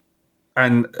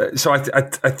 And so I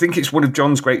think it's one of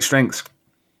John's great strengths,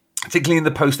 particularly in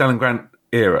the post-Alan Grant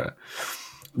era,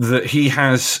 that he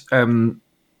has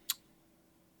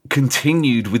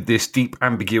continued with this deep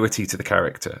ambiguity to the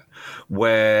character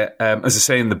where, as I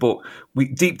say in the book,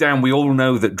 deep down we all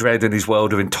know that Dredd and his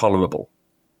world are intolerable.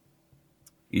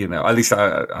 At least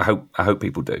I hope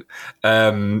people do.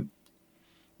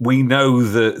 We know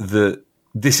that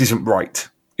this isn't right.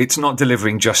 It's not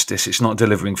delivering justice. It's not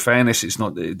delivering fairness. It's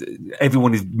not.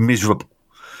 Everyone is miserable.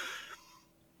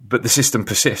 But the system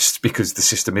persists because the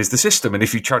system is the system. And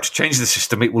if you try to change the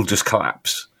system, it will just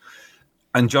collapse.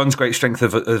 And John's great strength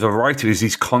as a writer is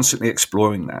he's constantly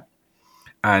exploring that.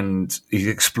 And he's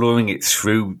exploring it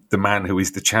through the man who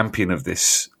is the champion of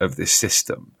this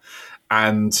system.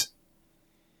 And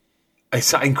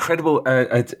it's incredible.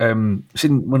 It's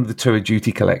in one of the Tour of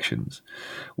Duty collections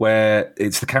where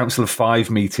it's the Council of Five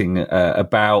meeting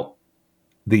about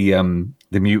the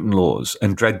mutant laws,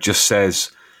 and Dredd just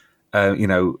says,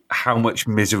 how much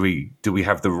misery do we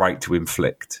have the right to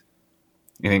inflict?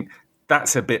 You think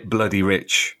that's a bit bloody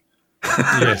rich.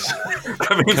 Yes,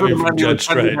 coming from Judge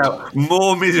Dredd,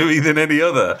 more misery than any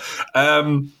other. But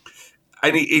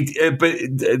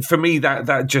for me,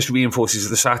 that just reinforces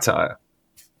the satire.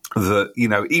 That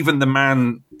even the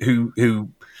man who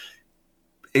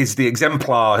is the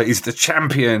exemplar, is the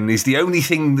champion, is the only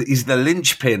thing that is the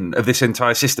linchpin of this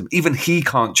entire system, even he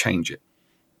can't change it.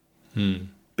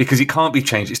 Because it can't be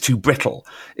changed. It's too brittle.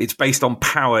 It's based on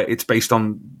power. It's based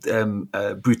on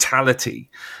brutality.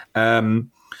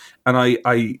 And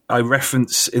I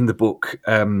reference in the book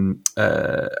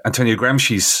Antonio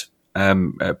Gramsci's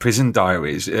prison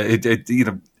diaries.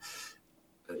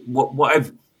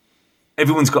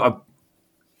 Everyone's got a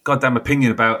goddamn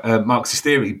opinion about Marxist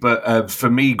theory, but for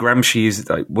me, Gramsci is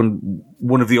like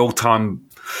one of the all-time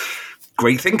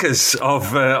great thinkers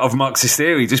of Marxist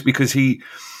theory, just because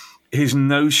his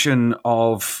notion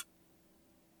of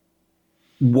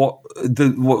what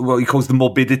he calls the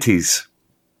morbidities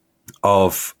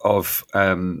of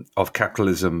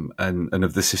capitalism and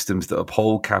of the systems that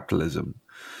uphold capitalism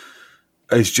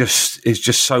is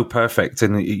just so perfect.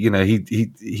 And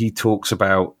he talks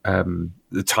about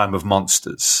the time of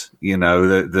monsters,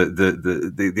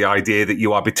 the idea that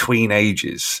you are between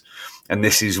ages, and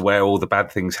this is where all the bad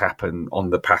things happen on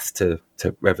the path to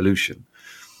revolution.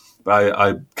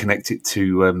 I connect it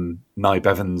to Nye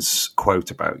Bevan's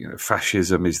quote about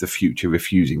fascism is the future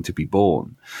refusing to be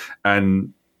born,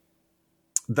 and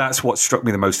that's what struck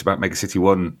me the most about Mega City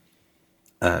 1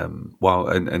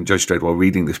 and Judge Dredd while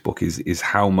reading this book is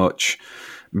how much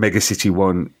Mega City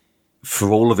 1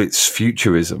 for all of its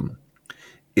futurism,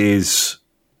 is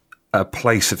a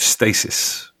place of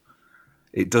stasis.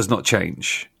 It does not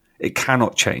change. It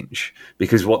cannot change,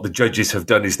 because what the judges have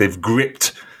done is they've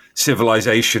gripped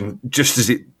civilization just as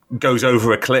it goes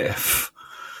over a cliff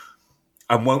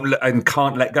and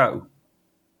can't let go.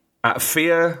 Out of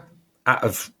fear, out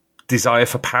of desire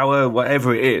for power,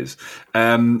 whatever it is.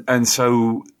 And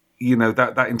so,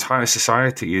 that entire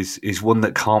society is one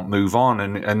that can't move on.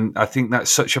 And I think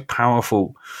that's such a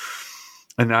powerful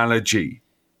analogy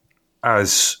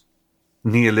as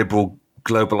neoliberal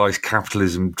globalized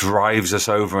capitalism drives us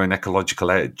over an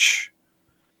ecological edge.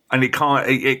 And it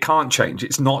can't change.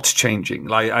 It's not changing.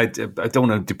 Like, I don't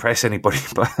want to depress anybody,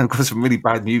 but I've got some really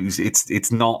bad news.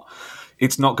 It's not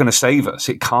going to save us.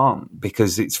 It can't,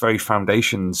 because its very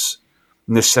foundations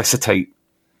necessitate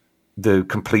the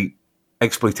complete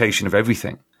exploitation of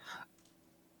everything.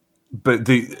 But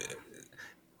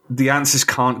the answers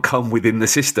can't come within the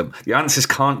system. The answers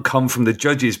can't come from the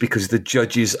judges, because the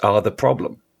judges are the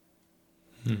problem.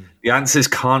 The answers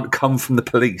can't come from the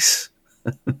police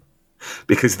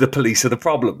because the police are the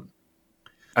problem.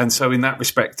 And so in that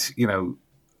respect,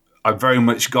 I've very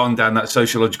much gone down that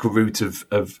sociological route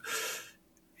of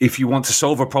if you want to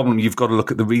solve a problem, you've got to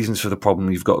look at the reasons for the problem.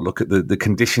 You've got to look at the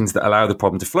conditions that allow the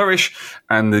problem to flourish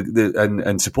and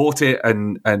and support it.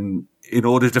 And in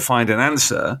order to find an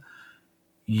answer,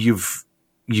 you've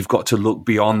got to look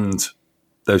beyond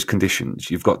those conditions.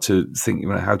 You've got to think,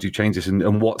 how do you change this?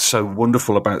 And what's so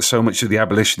wonderful about so much of the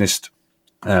abolitionist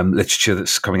literature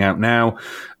that's coming out now,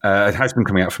 it has been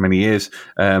coming out for many years.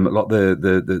 A lot of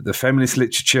the feminist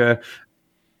literature,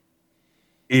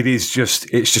 it's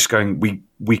just going,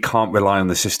 we can't rely on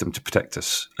the system to protect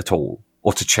us at all,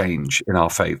 or to change in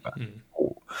our favor.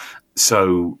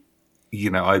 So,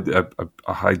 I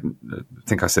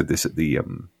think I said this at the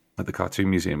Cartoon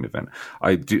Museum event.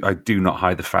 I do not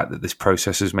hide the fact that this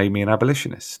process has made me an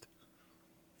abolitionist,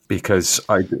 because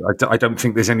I don't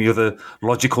think there's any other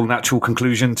logical, natural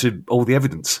conclusion to all the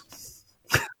evidence.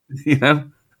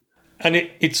 And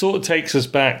it sort of takes us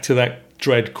back to that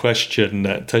dread question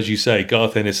that, as you say,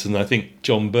 Garth Ennis and I think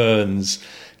John Burns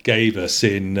gave us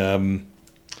in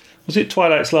was it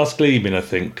Twilight's Last Gleaming, I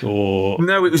think, or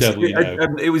no, it was Devil You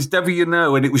Know? It was Devil You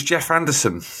Know, and it was Jeff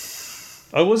Anderson.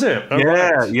 Oh, was it? Oh, yeah,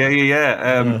 right.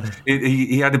 yeah.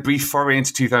 He had a brief foray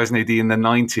into 2000 AD in the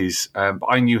 90s.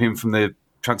 I knew him from the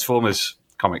Transformers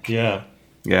comic. Yeah.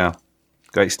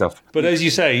 Great stuff. But as you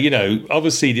say,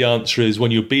 obviously the answer is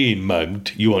when you're being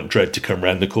mugged, you want dread to come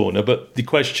round the corner. But the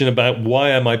question about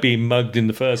why am I being mugged in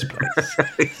the first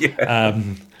place?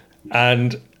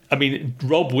 And I mean,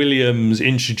 Rob Williams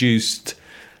introduced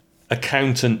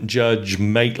accountant Judge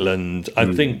Maitland,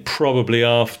 I think probably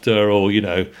after or,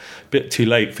 a bit too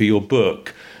late for your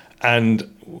book. And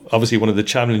obviously one of the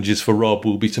challenges for Rob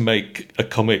will be to make a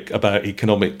comic about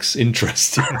economics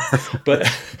interesting. But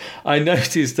I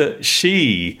noticed that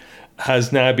she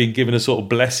has now been given a sort of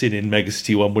blessing in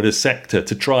Megacity One with a sector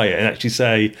to try it and actually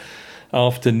say,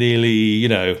 after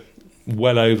nearly,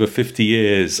 well over 50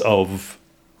 years of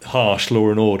harsh law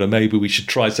and order, maybe we should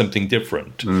try something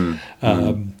different.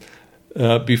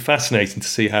 Be fascinating to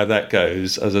see how that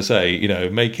goes. As I say,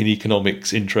 making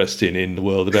economics interesting in the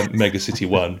world of Megacity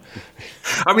One.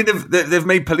 I mean, they've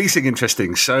made policing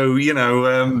interesting, so they did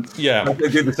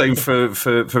the same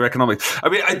for economics. I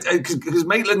mean, because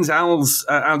Maitland's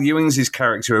Al Ewing's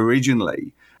character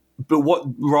originally, but what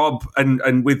Rob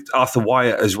and with Arthur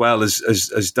Wyatt as well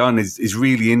has done is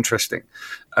really interesting,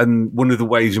 and one of the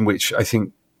ways in which I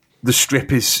think the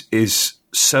strip is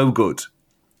so good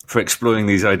for exploring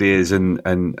these ideas and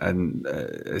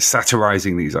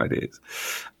satirizing these ideas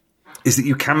is that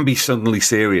you can be suddenly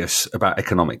serious about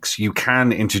economics. You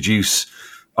can introduce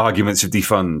arguments of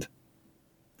defund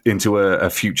into a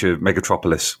future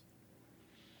megatropolis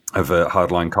of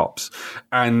hardline cops,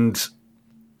 and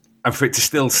for it to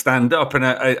still stand up.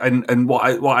 And what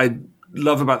I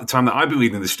love about the time that I've been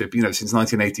reading the strip, since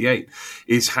 1988,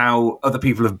 is how other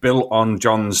people have built on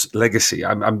John's legacy.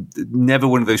 I'm never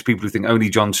one of those people who think only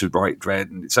John should write Dread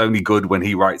and it's only good when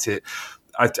he writes it.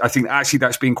 I think actually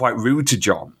that's been quite rude to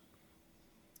John,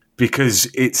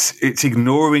 because it's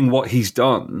ignoring what he's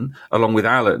done along with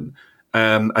Alan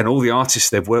and all the artists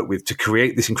they've worked with to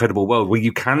create this incredible world where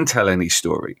you can tell any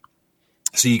story.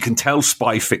 So you can tell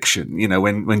spy fiction,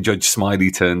 when Judge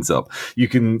Smiley turns up. You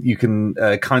can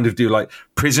kind of do like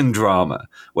prison drama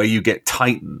where you get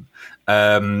Titan.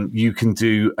 You can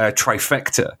do a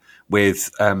trifecta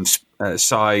with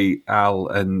Cy, Al,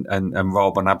 and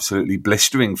Rob on absolutely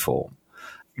blistering form.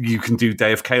 you can do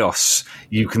Day of Chaos.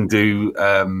 You can do,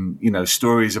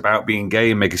 stories about being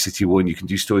gay in Mega City 1. You can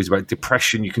do stories about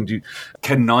depression. You can do...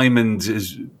 Ken Nyman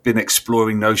has been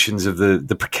exploring notions of the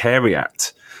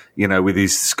precariat, with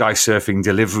his sky surfing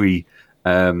delivery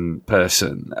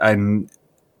person. And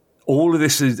all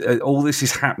this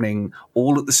is happening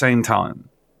all at the same time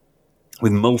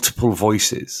with multiple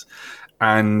voices.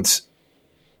 And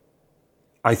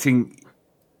I think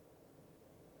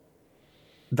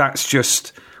that's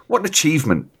just... What an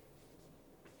achievement,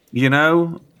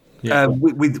 Yeah.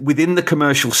 Within the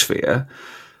commercial sphere,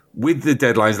 with the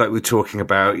deadlines like we're talking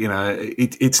about,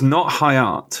 it's not high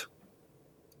art.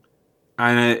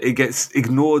 And it gets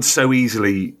ignored so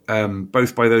easily,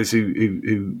 both by those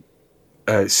who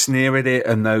sneer at it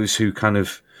and those who kind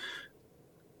of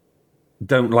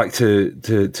don't like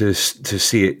to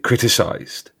see it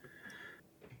criticised.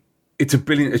 It's a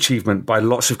brilliant achievement by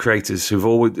lots of creators who've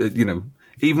always,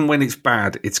 even when it's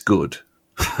bad, it's good.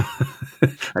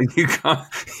 And you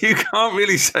can't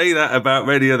really say that about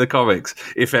many other comics,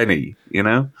 if any,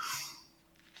 No,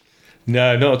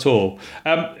 not at all.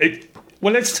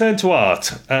 Well, let's turn to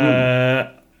art,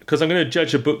 because I'm going to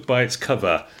judge a book by its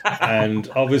cover. And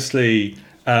obviously,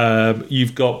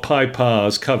 you've got Pai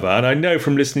Pa's cover. And I know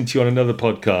from listening to you on another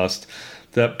podcast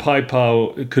that Pai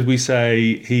Pa, could we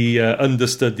say he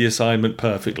understood the assignment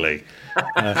perfectly?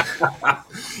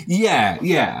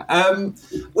 Yeah. I've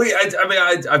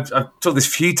told this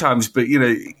a few times, but,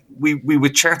 we were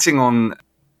chatting on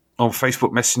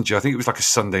Facebook Messenger. I think it was like a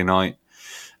Sunday night.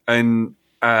 And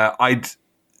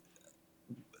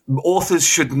authors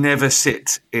should never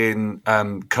sit in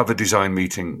cover design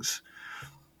meetings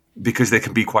because they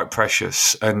can be quite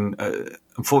precious. And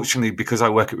unfortunately, because I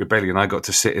work at Rebellion, I got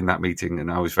to sit in that meeting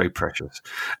and I was very precious.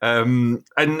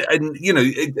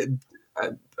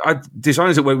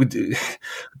 Designers that work with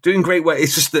doing great work.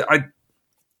 It's just that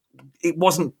it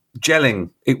wasn't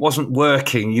gelling. It wasn't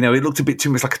working. It looked a bit too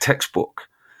much like a textbook.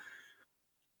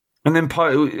 And then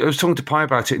I was talking to Pai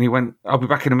about it, and he went, "I'll be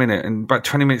back in a minute." And about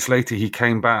 20 minutes later, he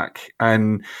came back,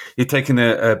 and he'd taken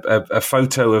a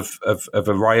photo of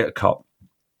a riot cop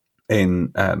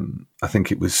in, I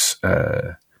think it was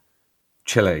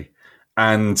Chile,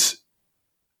 and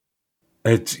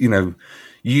had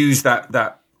used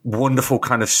that wonderful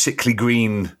kind of sickly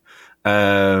green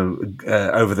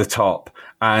over the top,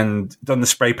 and done the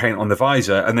spray paint on the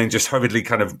visor, and then just hurriedly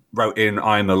kind of wrote in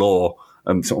 "I'm the law."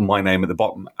 Sort of my name at the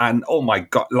bottom, and oh my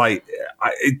god,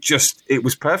 it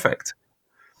was perfect.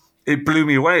 It blew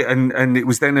me away, and it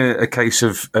was then a case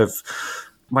of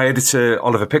my editor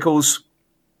Oliver Pickles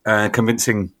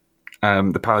convincing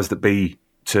the powers that be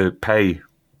to pay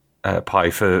Pai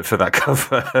for that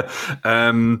cover,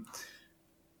 and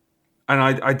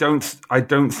I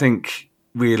don't think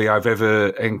really I've ever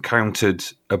encountered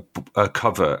a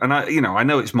cover, and I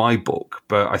know it's my book,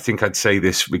 but I think I'd say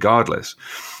this regardless.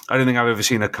 I don't think I've ever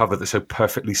seen a cover that so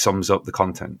perfectly sums up the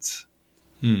contents.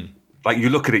 Like, you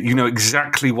look at it, you know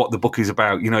exactly what the book is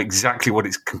about, you know exactly what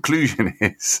its conclusion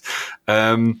is,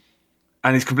 and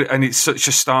it's such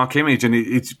a stark image, and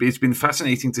it's been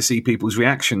fascinating to see people's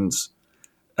reactions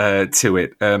to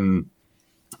it. And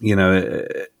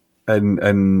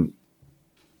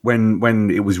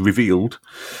when it was revealed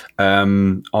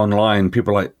online,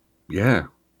 people were like, yeah,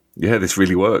 this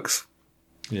really works.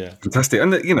 Yeah, fantastic.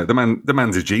 And the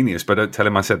man's a genius, but don't tell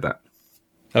him I said that.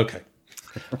 Okay,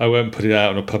 I won't put it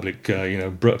out on a public,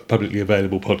 publicly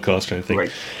available podcast or anything.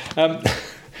 Right.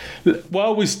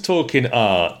 While we're talking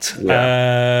art,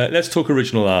 let's talk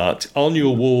original art. On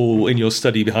your wall in your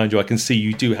study behind you, I can see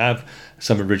you do have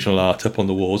some original art up on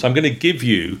the walls. I'm going to give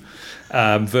you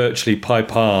virtually Pai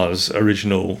Pa's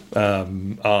original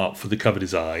art for the cover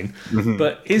design. Mm-hmm.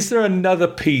 But is there another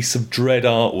piece of Dread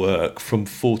artwork from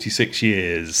 46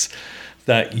 years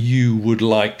that you would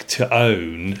like to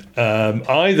own,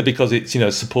 either because it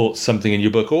supports something in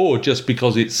your book, or just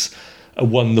because it's a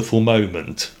wonderful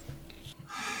moment?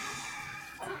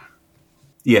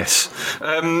 Yes.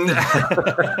 That's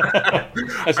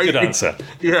a good answer.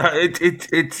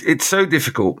 It's so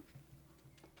difficult.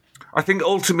 I think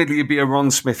ultimately it'd be a Ron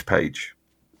Smith page.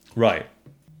 Right.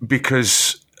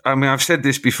 Because, I've said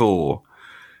this before,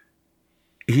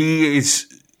 he is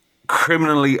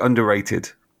criminally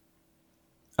underrated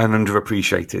and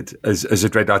underappreciated as a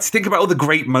Dredd artist. Think about all the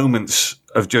great moments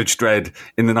of Judge Dredd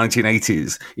in the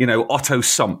 1980s. Otto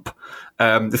Sump,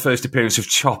 the first appearance of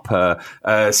Chopper,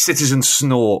 Citizen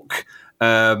Snork,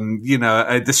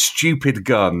 the Stupid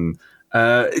Gun.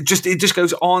 It just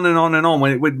goes on and on and on.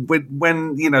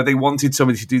 When they wanted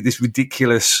somebody to do this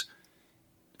ridiculous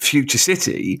Future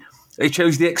City, They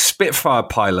chose the ex-Spitfire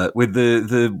pilot with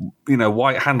the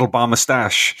white handlebar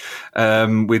moustache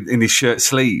in his shirt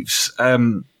sleeves.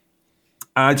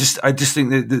 I just think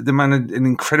that the man had an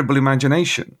incredible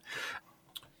imagination.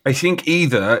 I think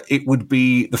either it would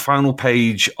be the final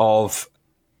page of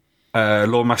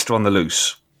Lawmaster on the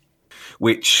Loose,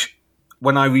 which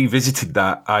when I revisited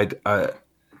that, I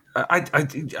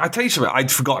tell you something,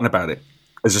 I'd forgotten about it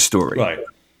as a story. Right.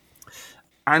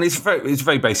 And it's a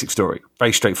very basic story,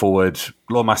 very straightforward.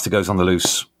 Lawmaster goes on the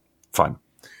loose, fine.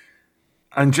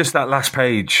 And just that last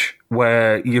page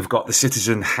where you've got the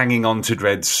Citizen hanging on to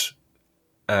Dredd's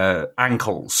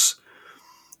ankles,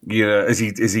 as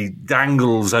he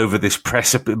dangles over this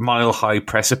mile-high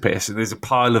precipice, and there's a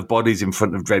pile of bodies in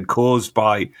front of Dredd, caused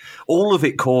by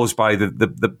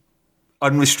the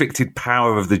unrestricted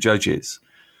power of the judges.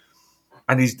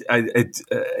 And he's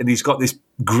got this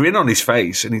grin on his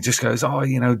face, and he just goes,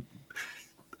 Dredd,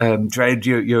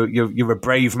 you're a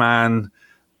brave man.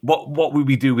 What would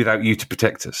we do without you to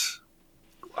protect us?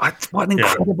 What an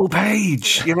incredible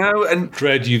page, And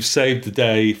Dredd, you've saved the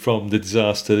day from the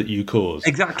disaster that you caused.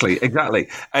 Exactly.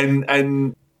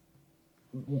 And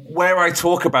where I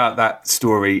talk about that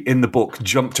story in the book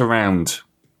jumped around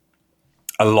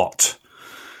a lot.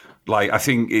 Like, I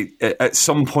think at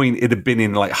some point it had been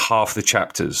in like half the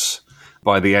chapters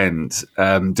by the end,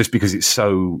 just because it's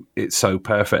so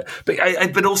perfect.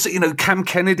 But also, Cam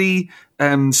Kennedy,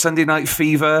 Sunday Night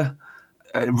Fever,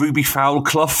 Ruby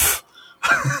Foulclough,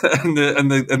 and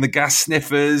the gas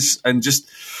sniffers, and just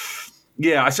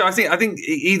So I think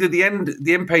either the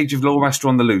end page of Lawmaster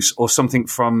on the Loose, or something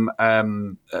from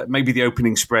maybe the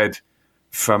opening spread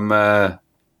from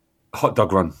Hot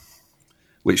Dog Run,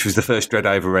 which was the first Dredd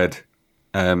I ever read,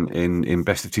 in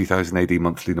Best of 2000 AD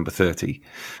Monthly number 30.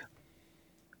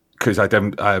 Because I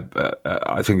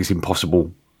think it's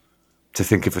impossible to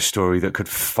think of a story that could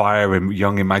fire a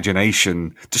young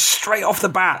imagination just straight off the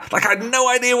bat. Like, I had no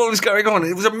idea what was going on.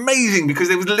 It was amazing because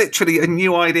there was literally a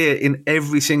new idea in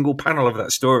every single panel of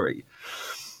that story.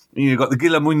 You've got the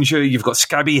Gillamunja, you've got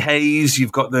Scabby Hayes,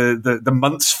 you've got the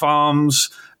Muntz farms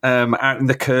out in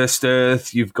the Cursed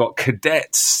Earth, you've got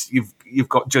cadets, you've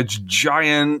got Judge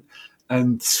Giant,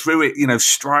 and through it,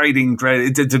 striding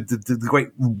Dredd, the great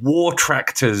war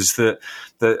tractors that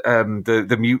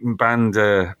the mutant band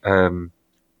are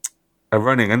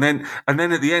running, and then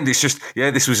at the end it's just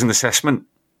this was an assessment.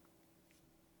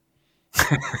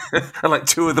 And like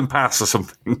two of them pass or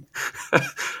something,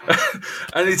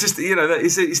 and it's just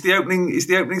it's the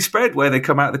opening spread where they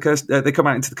come out into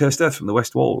the Cursed Earth from the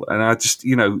West Wall, and I just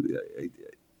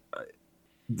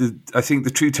I think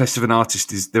the true test of an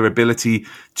artist is their ability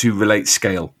to relate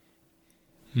scale.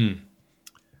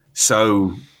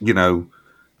 So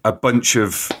a bunch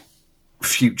of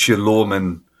future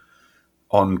lawmen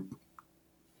on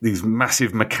these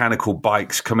massive mechanical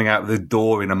bikes coming out of the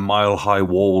door in a mile-high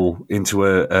wall into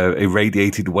a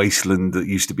irradiated wasteland that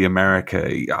used to be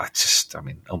America.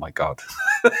 Oh my God.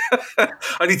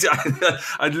 I'm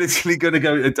literally going to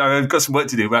go. I've got some work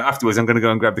to do, but afterwards I'm going to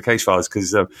go and grab the case files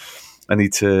because I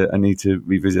need to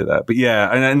revisit that. But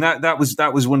and that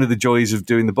was one of the joys of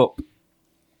doing the book.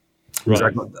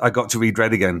 Right. I got to read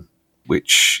Dredd again,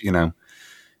 which, in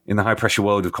the high-pressure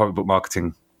world of comic book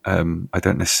marketing, I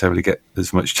don't necessarily get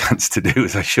as much chance to do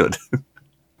as I should.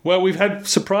 Well, we've had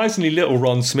surprisingly little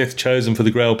Ron Smith chosen for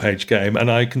the Grail page game, and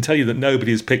I can tell you that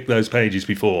nobody has picked those pages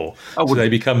before. So they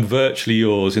become virtually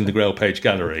yours in the Grail page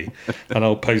gallery, and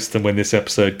I'll post them when this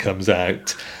episode comes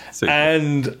out. Super.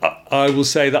 And I will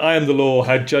say that I Am the Law,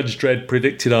 How Judge Dredd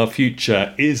Predicted Our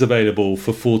Future is available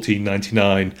for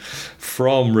 $14.99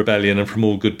 from Rebellion and from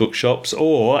all good bookshops,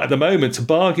 or at the moment, a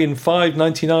bargain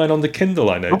 $5.99 on the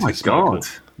Kindle, I noticed. Oh my God. Michael.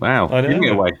 Wow. I know. Give me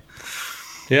away.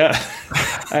 Yeah.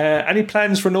 Any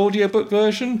plans for an audiobook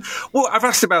version? Well, I've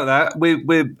asked about that.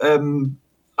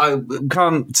 I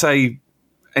can't say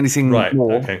anything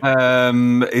more. Okay.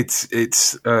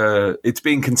 It's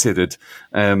being considered.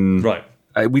 Right.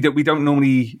 We don't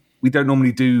normally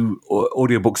do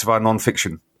audiobooks of our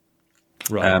non-fiction.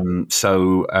 Right.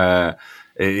 So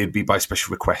it'd be by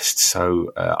special request.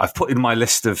 So I've put in my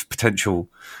list of potential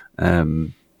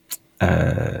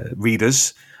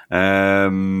readers.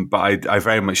 But I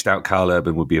very much doubt Carl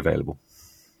Urban would be available.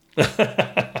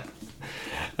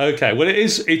 Okay, well, it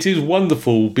is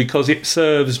wonderful because it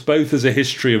serves both as a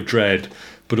history of Dredd,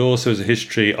 but also as a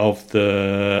history of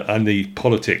the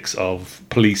politics of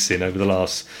policing over the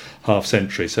last half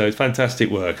century. So it's fantastic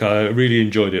work. I really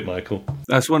enjoyed it, Michael.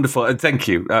 That's wonderful, and thank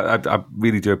you. I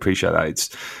really do appreciate that.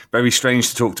 It's very strange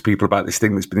to talk to people about this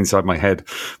thing that's been inside my head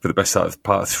for the best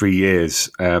part of 3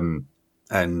 years.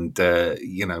 And the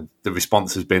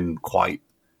response has been quite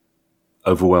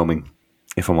overwhelming,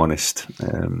 if I'm honest.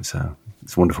 So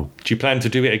it's wonderful. Do you plan to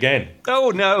do it again?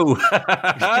 Oh no!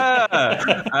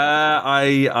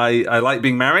 I like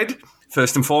being married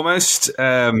first and foremost.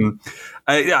 It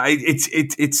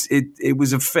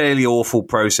was a fairly awful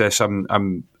process. I've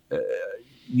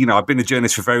been a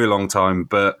journalist for a very long time,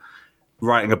 but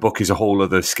writing a book is a whole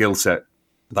other skill set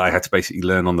that I had to basically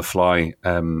learn on the fly,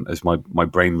 as my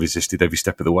brain resisted every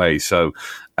step of the way. So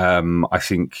I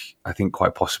think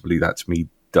quite possibly that's me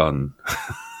done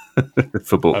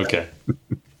for book. Okay.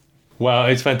 Wow,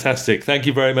 it's fantastic. Thank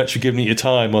you very much for giving me your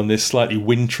time on this slightly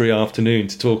wintry afternoon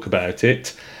to talk about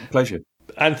it. Pleasure.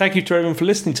 And thank you to everyone for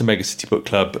listening to Megacity Book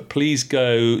Club. Please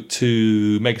go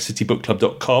to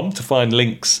megacitybookclub.com to find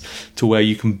links to where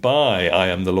you can buy I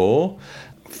Am the Law.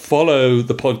 Follow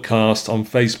the podcast on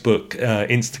Facebook,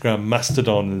 Instagram,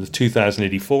 Mastodon, and the 2000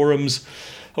 AD forums,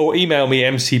 or email me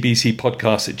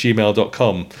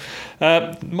mcbcpodcast@gmail.com.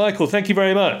 Michael, thank you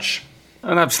very much.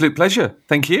 An absolute pleasure.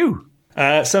 Thank you.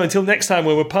 So until next time,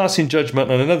 when we're passing judgment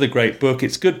on another great book,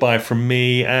 it's goodbye from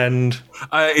me and...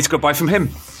 it's goodbye from him.